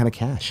 They got that kind of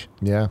cash.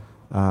 Yeah.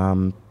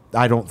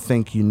 I don't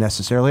think you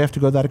necessarily have to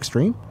go that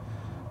extreme,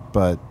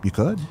 but you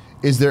could.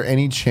 Is there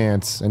any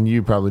chance, and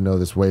you probably know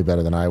this way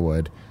better than I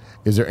would,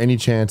 is there any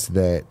chance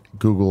that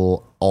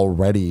Google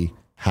already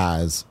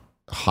has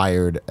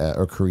hired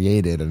or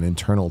created an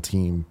internal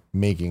team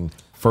making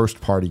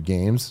first-party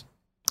games?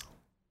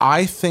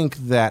 I think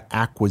that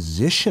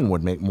acquisition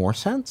would make more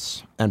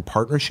sense and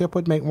partnership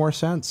would make more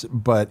sense.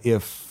 But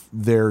if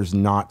there's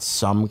not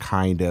some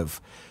kind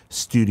of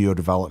studio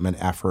development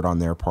effort on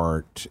their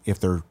part, if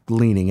they're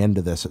leaning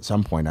into this at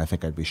some point, I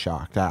think I'd be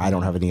shocked. I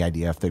don't have any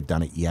idea if they've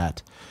done it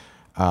yet.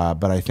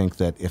 But I think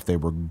that if they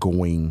were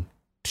going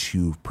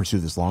to pursue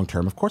this long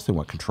term, of course they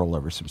want control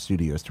over some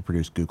studios to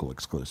produce Google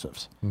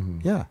exclusives.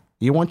 Yeah,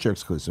 you want your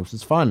exclusives.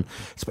 It's fun.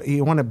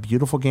 You want a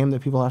beautiful game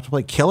that people have to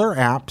play. Killer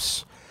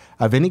apps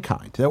of any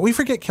kind. We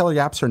forget killer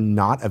apps are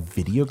not a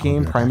video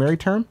game primary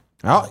term.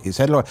 Oh, he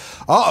said,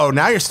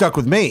 now you're stuck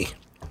with me.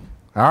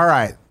 All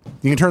right.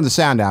 You can turn the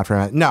sound down for a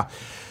minute. No.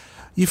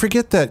 You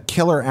forget that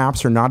killer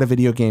apps are not a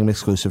video game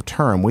exclusive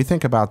term. We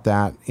think about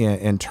that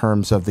in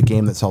terms of the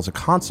game that sells a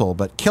console,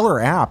 but killer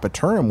app, a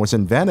term, was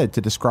invented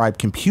to describe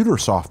computer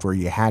software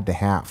you had to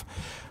have.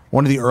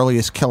 One of the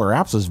earliest killer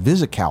apps was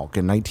VisiCalc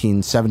in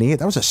 1978.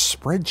 That was a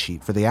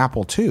spreadsheet for the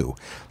Apple II.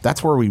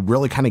 That's where we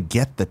really kind of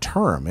get the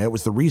term. It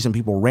was the reason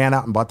people ran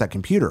out and bought that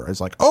computer.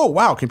 It's like, oh,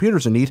 wow,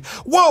 computers are neat.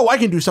 Whoa, I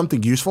can do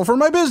something useful for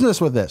my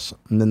business with this.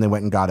 And then they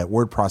went and got it.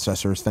 Word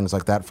processors, things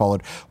like that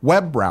followed.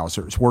 Web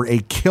browsers were a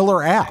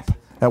killer app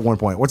at one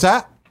point. What's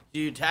that? Do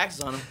your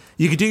taxes on them.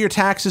 You could do your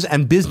taxes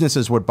and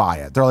businesses would buy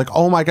it. They're like,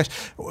 oh my gosh.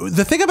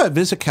 The thing about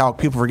VisiCalc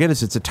people forget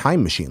is it's a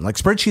time machine. Like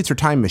spreadsheets are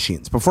time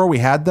machines. Before we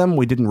had them,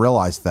 we didn't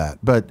realize that.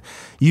 But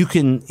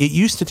it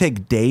used to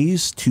take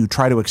days to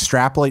try to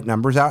extrapolate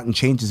numbers out and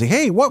change and say,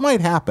 hey, what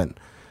might happen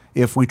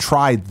if we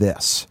tried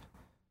this?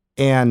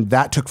 And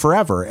that took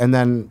forever. And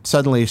then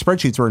suddenly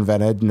spreadsheets were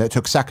invented and it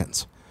took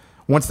seconds.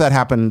 Once that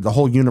happened, the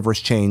whole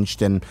universe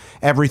changed and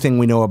everything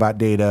we know about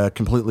data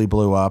completely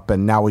blew up.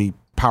 And now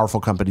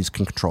powerful companies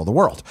can control the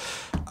world.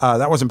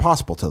 That wasn't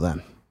possible till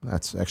then.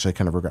 That's actually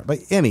kind of regret. But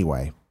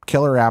anyway,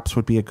 killer apps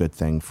would be a good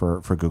thing for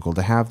Google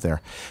to have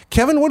there.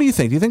 Kevin, what do you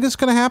think? Do you think this is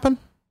going to happen?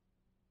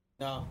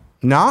 No.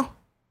 No?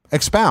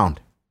 Expound.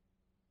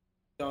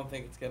 Don't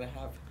think it's going to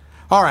happen.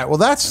 All right. Well,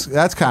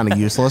 that's kind of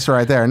useless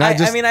right there. And I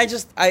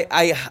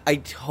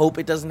hope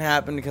it doesn't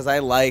happen because I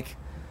like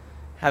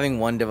having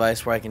one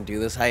device where I can do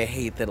this. I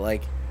hate that I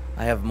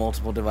have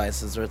multiple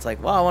devices where it's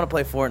like, well, I want to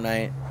play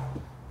Fortnite.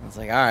 It's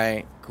like, all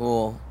right,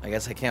 cool. I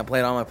guess I can't play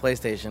it on my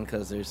PlayStation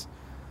because there's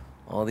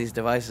all these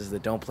devices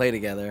that don't play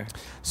together.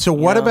 So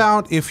what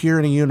about if you're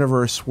in a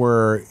universe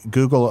where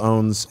Google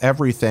owns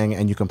everything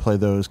and you can play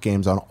those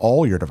games on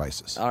all your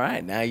devices? All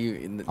right, now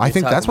I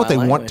think that's what they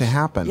want to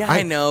happen. Yeah,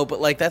 I know,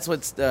 but that's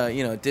what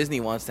Disney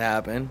wants to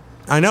happen.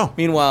 I know.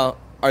 Meanwhile,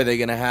 are they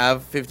going to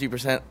have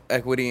 50%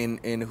 equity in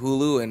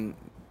Hulu and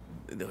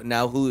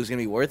now Hulu's going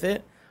to be worth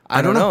it?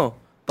 I don't know.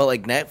 But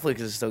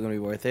Netflix is still going to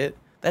be worth it.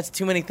 That's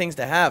too many things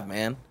to have,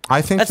 man.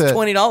 I think that's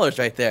 $20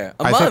 right there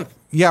a month.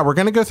 We're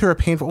going to go through a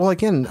painful. Well,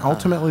 again,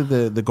 ultimately,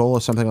 the goal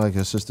of something like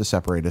this is to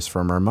separate us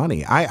from our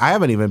money. I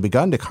haven't even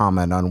begun to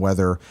comment on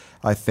whether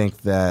I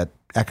think that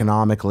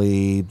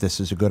economically this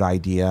is a good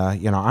idea.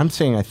 I'm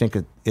saying I think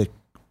it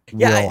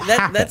will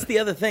happen. That's the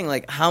other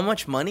thing. How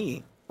much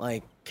money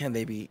can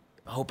they be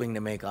hoping to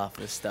make off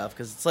this stuff?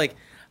 Because it's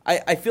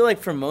I feel like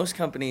for most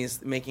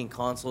companies making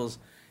consoles,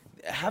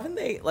 haven't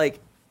they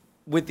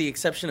with the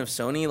exception of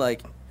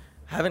Sony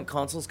haven't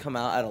consoles come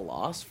out at a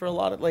loss for a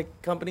lot of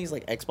companies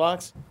like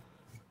Xbox?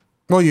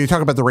 Well, you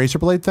talk about the Razor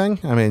Blade thing.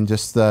 I mean,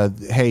 just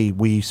hey,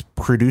 we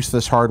produce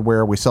this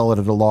hardware, we sell it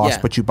at a loss,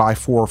 but you buy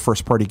 4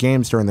 first-party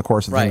games during the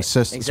course of the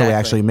system, so we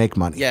actually make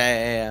money.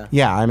 Yeah.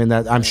 I mean,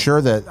 I'm sure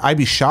that I'd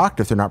be shocked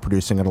if they're not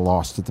producing at a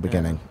loss at the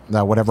beginning.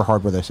 Whatever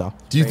hardware they sell.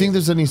 Do you think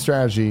there's any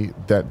strategy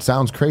that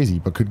sounds crazy,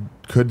 but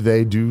could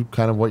they do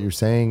kind of what you're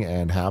saying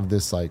and have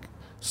this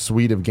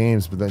suite of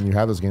games, but then you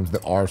have those games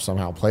that are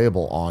somehow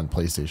playable on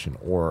PlayStation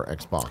or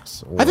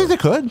Xbox? I think they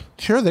could.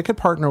 Sure, they could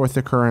partner with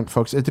the current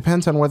folks. It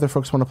depends on whether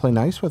folks want to play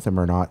nice with them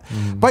or not.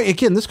 Mm-hmm. But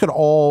again, this could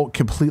all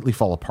completely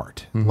fall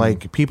apart.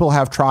 Mm-hmm. People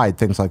have tried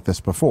things like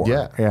this before,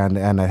 and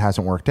it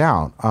hasn't worked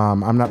out.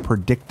 I'm not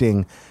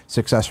predicting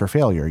success or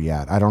failure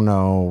yet. I don't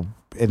know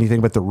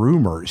anything but the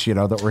rumors,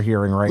 that we're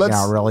hearing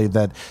now, really,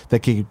 that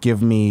could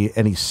give me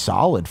any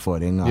solid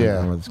footing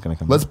on what's going to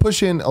come. Let's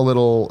push in a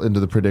little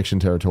into the prediction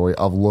territory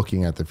of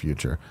looking at the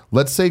future.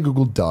 Let's say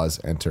Google does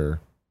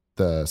enter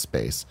the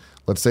space.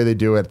 Let's say they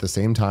do it at the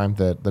same time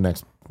that the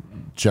next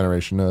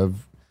generation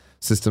of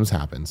systems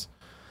happens.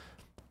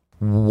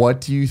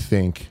 What do you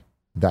think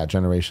that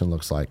generation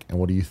looks like, and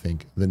what do you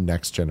think the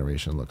next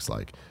generation looks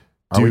like?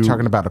 Are we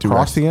talking about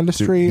across the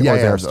industry or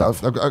their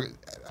stuff?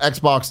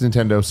 Xbox,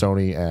 Nintendo,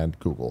 Sony, and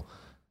Google.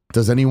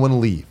 Does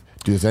anyone leave?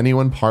 Does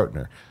anyone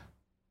partner?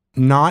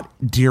 Not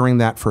during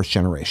that first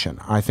generation.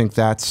 I think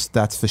that's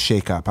the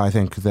shakeup. I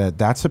think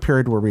that's the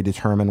period where we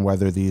determine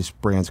whether these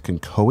brands can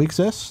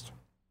coexist,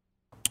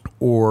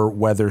 or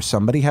whether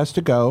somebody has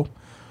to go,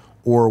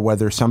 or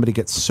whether somebody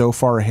gets so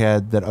far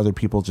ahead that other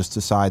people just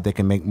decide they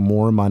can make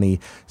more money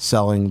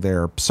selling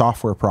their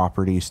software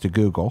properties to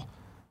Google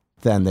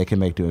than they can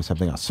make doing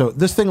something else. So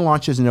this thing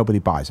launches and nobody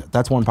buys it.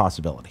 That's one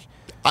possibility.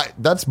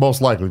 That's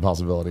most likely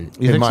possibility,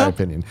 in my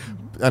opinion.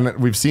 And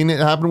we've seen it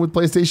happen with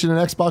PlayStation and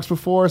Xbox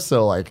before,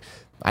 so like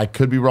I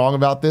could be wrong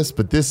about this,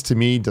 but this to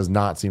me does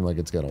not seem like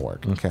it's going to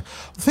work. Okay.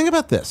 Think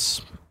about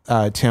this,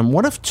 Tim.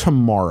 What if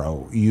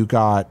tomorrow you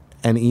got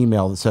an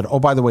email that said, oh,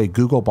 by the way,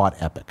 Google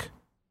bought Epic.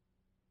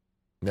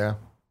 Yeah.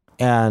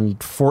 And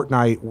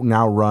Fortnite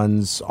now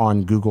runs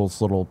on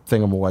Google's little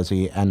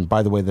thingamawazzy. And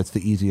by the way, that's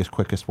the easiest,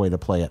 quickest way to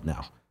play it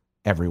now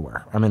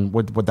everywhere. I mean,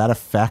 would that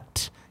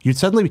affect... You'd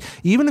suddenly,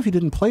 even if you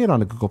didn't play it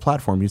on a Google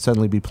platform, you'd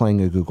suddenly be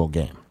playing a Google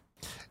game.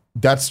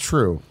 That's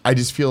true. I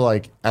just feel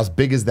like as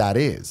big as that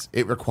is,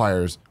 it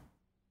requires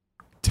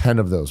 10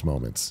 of those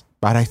moments.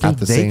 But I think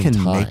they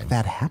can make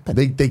that happen.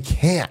 They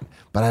can,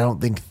 but I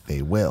don't think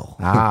they will.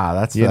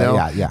 That's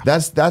yeah.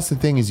 That's the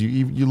thing is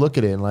you look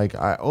at it and like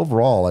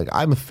overall, like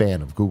I'm a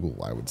fan of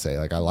Google. I would say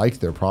like I like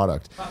their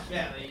product.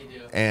 Yeah, you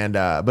do. And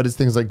but it's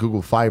things like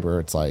Google Fiber.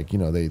 It's like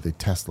they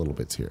test little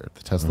bits here,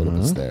 they test little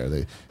bits there.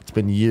 It's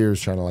been years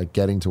trying to like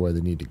getting to where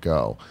they need to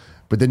go.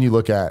 But then you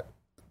look at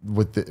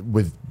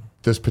with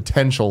this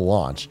potential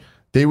launch,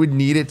 they would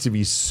need it to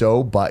be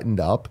so buttoned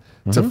up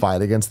to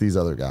fight against these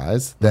other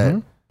guys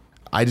that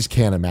I just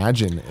can't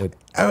imagine it.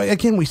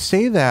 Again, we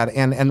say that,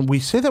 and we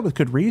say that with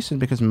good reason,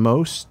 because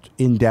most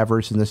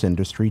endeavors in this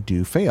industry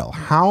do fail.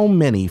 How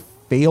many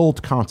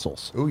failed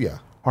consoles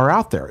are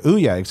out there?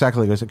 Ouya,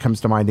 exactly, because it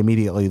comes to mind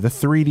immediately. The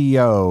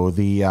 3DO,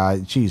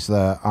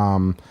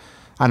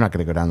 I'm not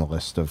going to go down the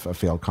list of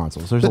failed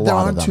consoles. There's a lot of them.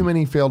 There aren't too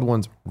many failed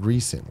ones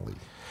recently.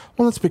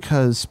 Well, that's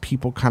because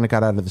people kind of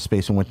got out of the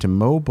space and went to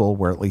mobile,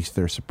 where at least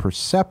there's a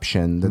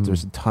perception that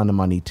there's a ton of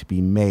money to be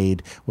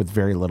made with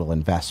very little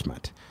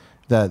investment.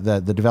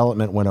 The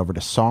development went over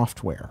to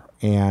software,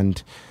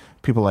 and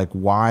people are like,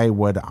 why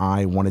would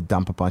I want to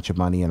dump a bunch of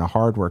money in a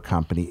hardware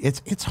company?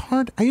 It's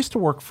hard. I used to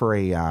work for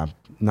a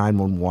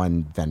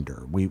 911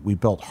 vendor. We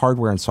built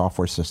hardware and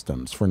software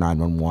systems for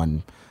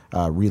 911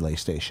 relay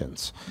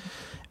stations.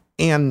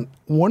 And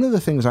one of the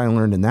things I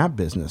learned in that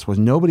business was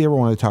nobody ever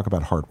wanted to talk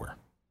about hardware.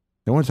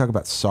 They wanted to talk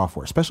about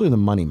software, especially the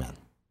money men.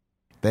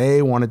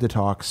 They wanted to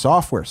talk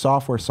software,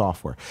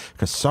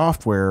 because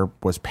software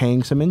was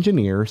paying some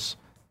engineers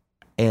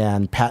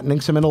and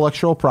patenting some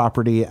intellectual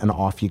property, and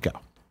off you go.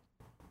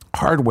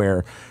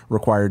 Hardware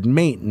required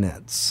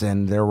maintenance,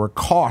 and there were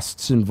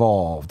costs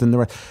involved, and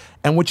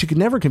what you could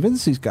never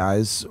convince these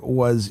guys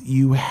was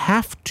you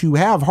have to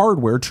have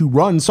hardware to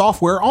run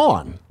software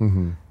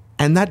on.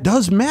 And that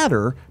does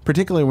matter,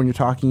 particularly when you're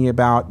talking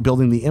about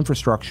building the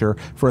infrastructure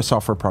for a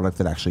software product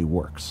that actually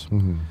works.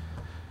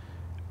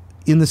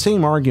 In the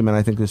same argument,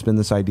 I think there's been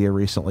this idea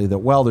recently that,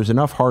 well, there's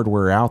enough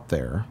hardware out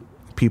there,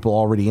 people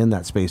already in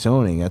that space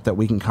owning it, that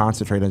we can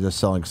concentrate on just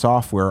selling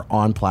software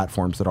on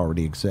platforms that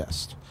already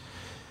exist.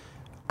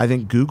 I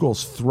think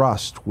Google's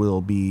thrust will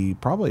be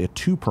probably a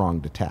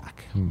two-pronged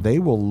attack. They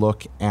will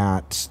look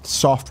at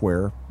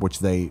software, which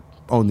they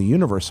own the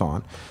universe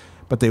on,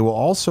 but they will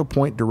also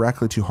point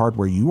directly to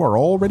hardware you are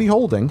already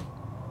holding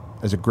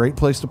as a great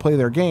place to play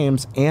their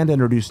games, and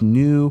introduce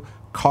new,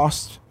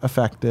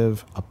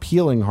 cost-effective,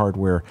 appealing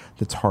hardware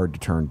that's hard to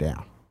turn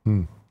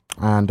down.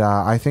 And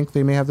I think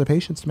they may have the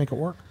patience to make it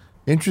work.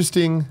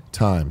 Interesting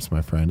times,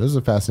 my friend. This was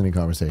a fascinating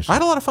conversation. I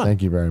had a lot of fun.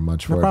 Thank you very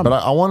much for No it. problem.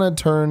 But I want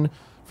to turn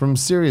from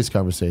serious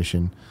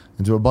conversation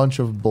into a bunch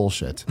of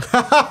bullshit.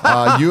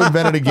 You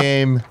invented a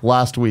game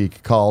last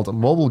week called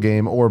Mobile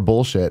Game or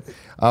Bullshit.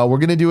 We're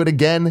going to do it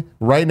again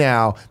right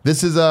now.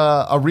 This is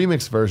a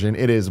remix version.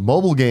 It is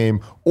Mobile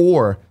Game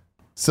or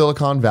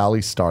Silicon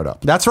Valley Startup.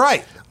 That's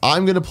right.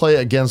 I'm going to play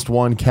against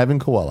one Kevin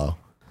Coelho.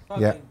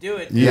 Yeah. Do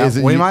it. Yeah,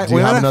 do you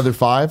have another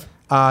 5?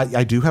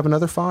 I do have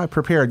another 5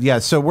 prepared. Yeah,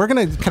 so we're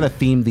going to kind of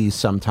theme these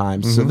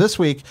sometimes. So this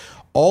week,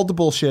 all the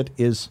bullshit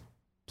is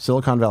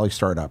Silicon Valley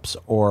startups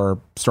or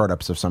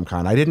startups of some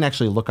kind. I didn't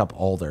actually look up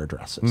all their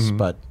addresses,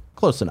 but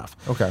close enough.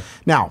 Okay.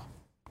 Now,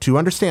 to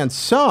understand,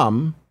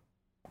 some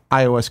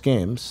iOS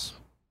games,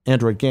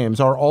 Android games,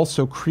 are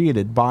also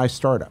created by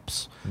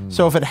startups.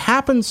 So if it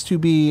happens to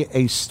be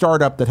a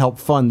startup that helped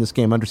fund this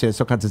game, understand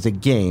Silicon Valley is a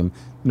game,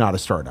 not a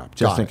startup.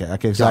 Just think it.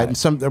 Okay,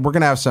 we're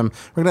gonna have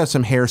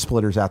some hair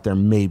splitters out there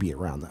maybe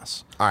around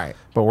this. All right.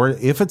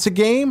 But if it's a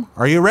game,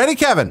 are you ready,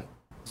 Kevin?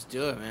 Let's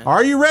do it, man.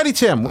 Are you ready,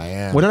 Tim? I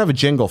am. We don't have a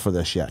jingle for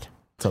this yet.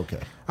 It's okay.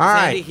 All Is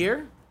right. Andy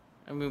here?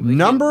 I mean,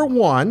 Number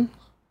 1.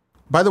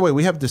 By the way,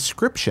 we have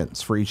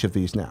descriptions for each of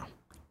these now.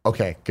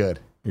 Okay, good.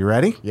 You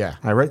ready? Yeah.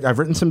 I've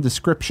written some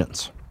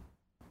descriptions.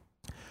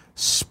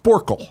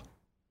 Sporkle.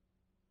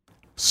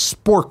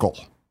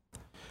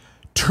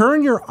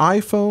 Turn your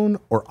iPhone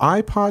or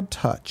iPod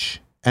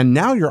Touch and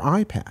now your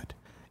iPad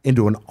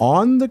into an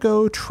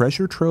on-the-go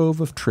treasure trove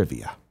of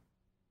trivia.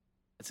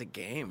 It's a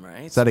game,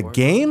 right? Is that a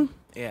game?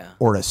 Yeah.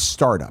 Or a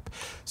startup?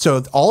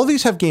 So all of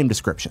these have game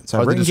descriptions.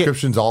 Are the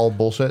descriptions all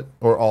bullshit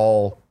or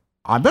all?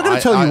 I'm not going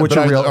to tell you which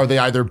are real. Are they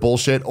either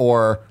bullshit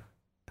or?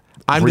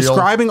 I'm real?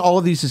 describing all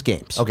of these as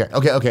games. Okay.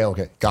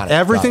 Got it.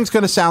 Everything's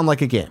going to sound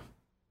like a game.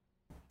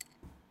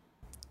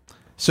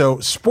 So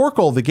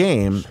Sporkle, the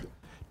game,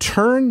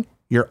 turn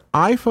your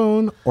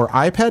iPhone or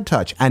iPod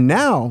Touch and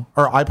now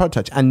your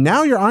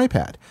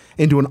iPad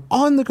into an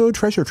on-the-go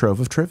treasure trove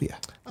of trivia.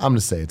 I'm going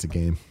to say it's a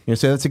game. You're going to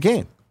say that's a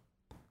game.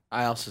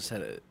 I also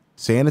said it.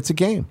 Saying it's a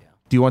game. Yeah.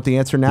 Do you want the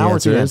answer now the or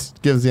answer the is?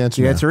 Give us the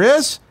answer. The now. answer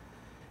is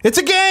it's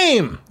a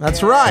game.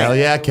 That's right. Hell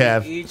yeah,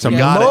 Kev. It's a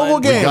mobile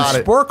game. Got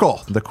it.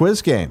 Sporkle, the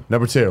quiz game.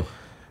 Number two.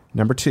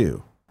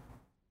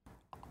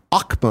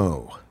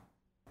 Okmo,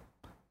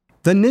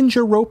 the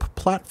ninja rope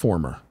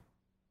platformer.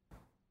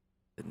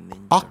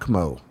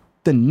 Okmo,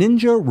 the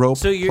ninja rope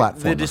platformer.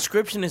 The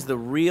description is the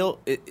real.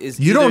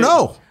 You don't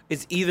know.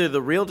 It's either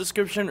the real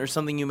description or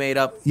something you made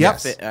up.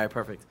 Yes. All right,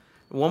 perfect.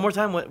 One more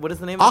time. What is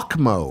the name of it?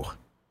 Okmo,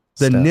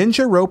 the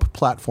ninja rope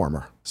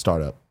platformer.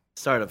 Startup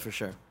Startup for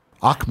sure.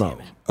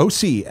 Okmo,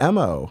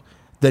 OCMO,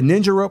 the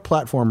ninja rope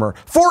platformer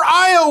for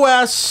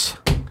iOS.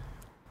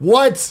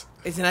 What?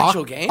 It's an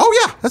actual game?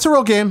 Oh, yeah. That's a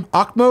real game.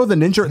 Okmo, the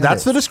ninja.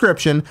 That's the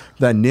description.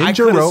 The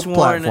ninja rope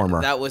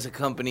platformer. That was a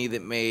company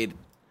that made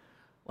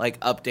like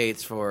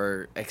updates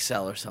for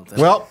Excel or something.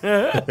 Well,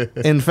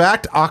 in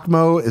fact,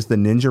 Okmo is the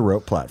ninja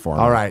rope platformer.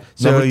 All right.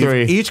 So Number you've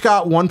 3. each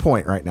got 1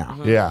 point right now.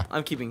 Mm-hmm. Yeah.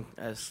 I'm keeping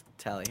a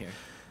tally here.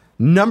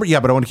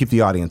 But I want to keep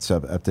the audience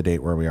up to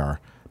date where we are.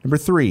 Number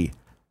 3,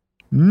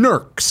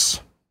 Nerks.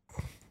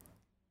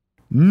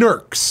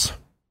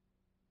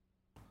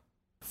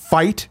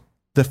 Fight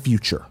the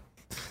future.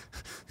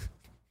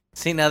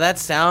 See, now that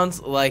sounds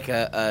like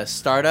a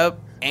startup,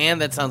 and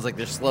that sounds like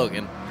their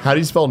slogan. How do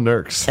you spell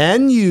Nerks?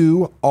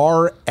 NURX.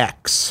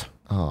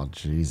 Oh,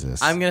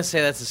 Jesus. I'm going to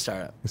say that's a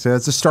startup. So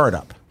that's a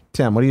startup.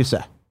 Tim, what do you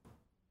say?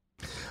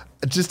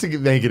 Just to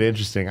make it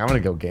interesting, I'm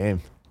going to go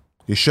game.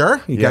 You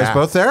sure? You guys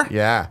both there?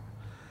 Yeah.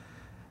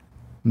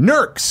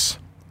 Nerks.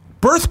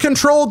 Birth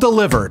control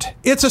delivered.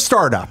 It's a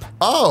startup.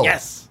 Oh.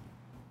 Yes.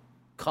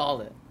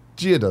 Called it.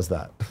 Gia does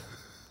that.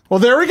 Well,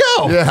 there we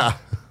go. Yeah.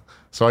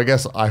 So I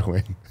guess I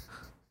win.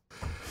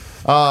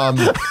 There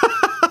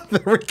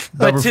we go.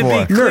 But Number to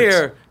 4. be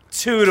clear,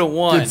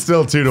 2-1. It's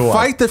still 2-1.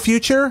 Fight the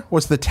Future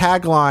was the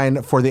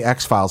tagline for the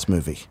X-Files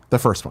movie, the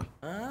first one.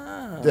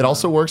 It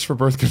also works for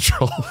birth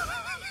control.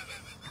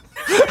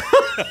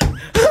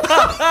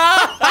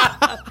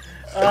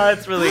 Oh,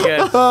 that's really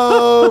good.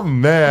 Oh,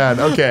 man.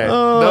 Okay.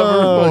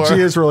 Number 4.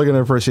 She is really going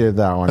to appreciate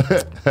that one.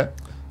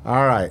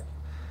 All right.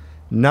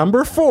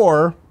 Number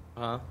 4.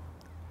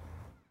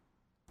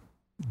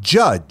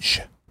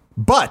 Judge.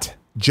 But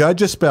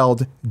Judge is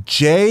spelled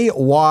Jydge.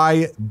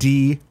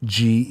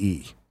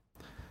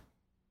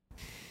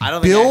 I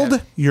don't think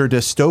Build your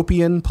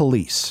dystopian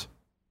police.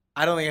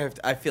 I don't think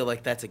I feel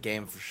like that's a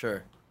game for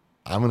sure.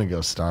 I'm going to go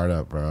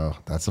startup, bro.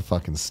 That's a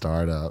fucking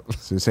startup.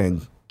 So you're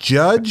saying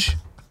Judge.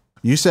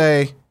 You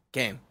say.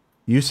 Game.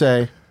 You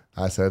say.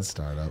 I said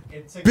startup.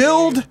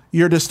 Build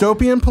your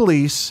dystopian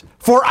police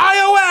for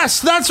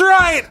iOS. That's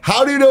right.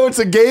 How do you know it's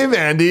a game,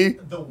 Andy?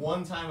 The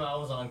one time I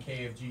was on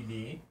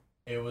KFGD,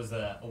 it was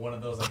one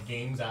of those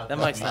games out That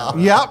there. might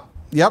sound. Yep.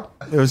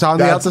 It was on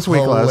the Out This Week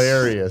list.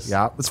 hilarious.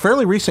 Yeah. It's a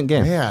fairly recent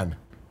game. Man.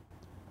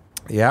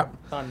 Yep.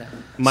 On now.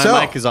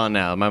 My mic is on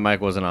now. My mic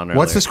wasn't on earlier.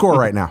 What's the score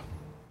right now?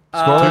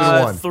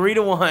 2-1.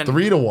 3-1.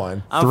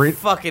 3-1. I'm Three-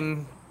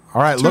 fucking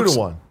All right.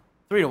 2-1.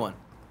 3-1.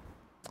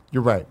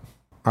 You're right.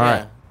 All right.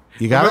 Yeah.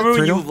 You got Remember it?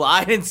 when 3 you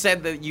lied and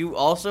said that you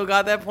also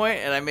got that point,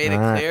 and I made it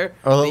All right. clear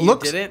Well, that it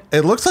looks, you didn't?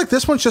 it looks like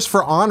this one's just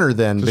for honor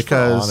then, Just for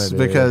honor, dude.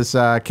 because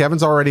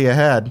Kevin's already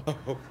ahead.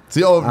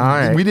 See,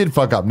 right. we did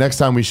fuck up. Next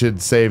time we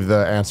should save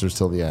the answers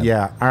till the end.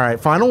 Yeah. All right.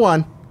 Final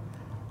one.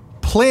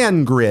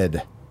 Plan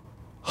grid.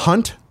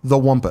 Hunt the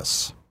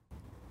Wumpus.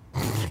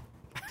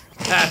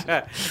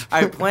 All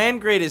right, Plan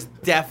Grid is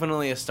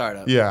definitely a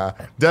startup. Yeah.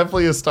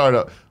 Definitely a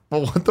startup.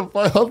 But what the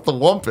fuck? The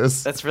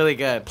Wumpus. That's really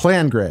good.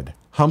 Plan grid.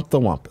 Hump the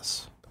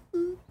Wumpus.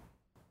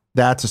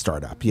 That's a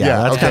startup.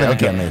 Yeah, that's okay, kind of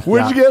okay. a gimme.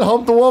 Where'd you get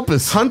Hump the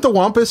Wumpus? Hunt the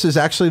Wumpus is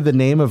actually the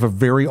name of a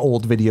very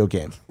old video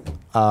game,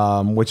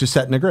 which is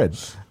set in a grid.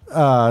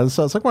 So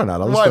it's like, why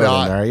not? I'll just Why throw it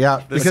not? in there.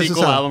 Yeah, The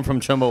sequel album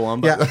from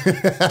Chumbawamba?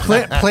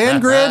 Yeah,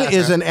 Plan Grid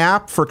is an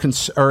app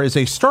is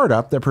a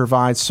startup that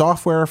provides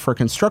software for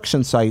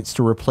construction sites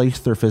to replace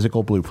their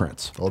physical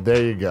blueprints. Well,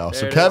 there you go.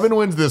 So it Kevin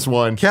wins this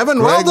one. Kevin,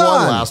 Greg well done.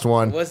 won last It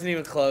one. wasn't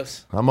even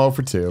close. I'm 0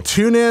 for 2.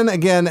 Tune in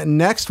again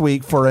next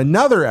week for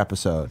another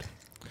episode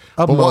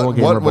of But Mobile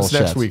Gamer what's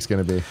Bullshit. next week's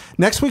going to be?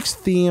 Next week's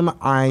theme,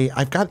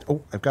 I've got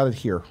it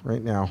here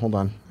right now. Hold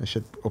on, I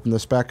should open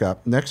this back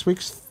up. Next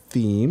week's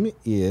theme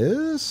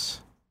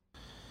is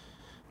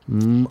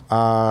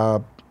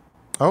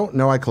Oh,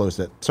 no, I closed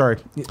it. Sorry.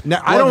 Now,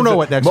 I don't know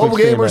what next Mobile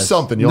week's game game or is.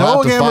 something. You'll Mobile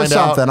have to game or find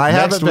out something. I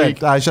next haven't.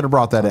 week. I should have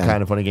brought that in.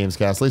 Kind of Funny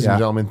Gamescast. Ladies and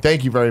gentlemen,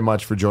 thank you very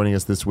much for joining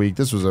us this week.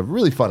 This was a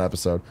really fun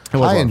episode.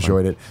 I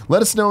enjoyed it.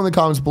 Let us know in the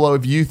comments below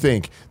if you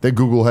think that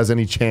Google has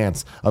any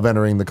chance of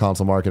entering the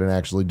console market and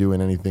actually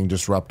doing anything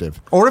disruptive.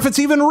 Or if it's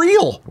even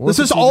real. This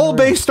is all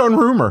based on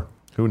rumor.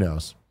 Who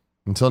knows?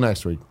 Until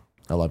next week,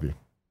 I love you.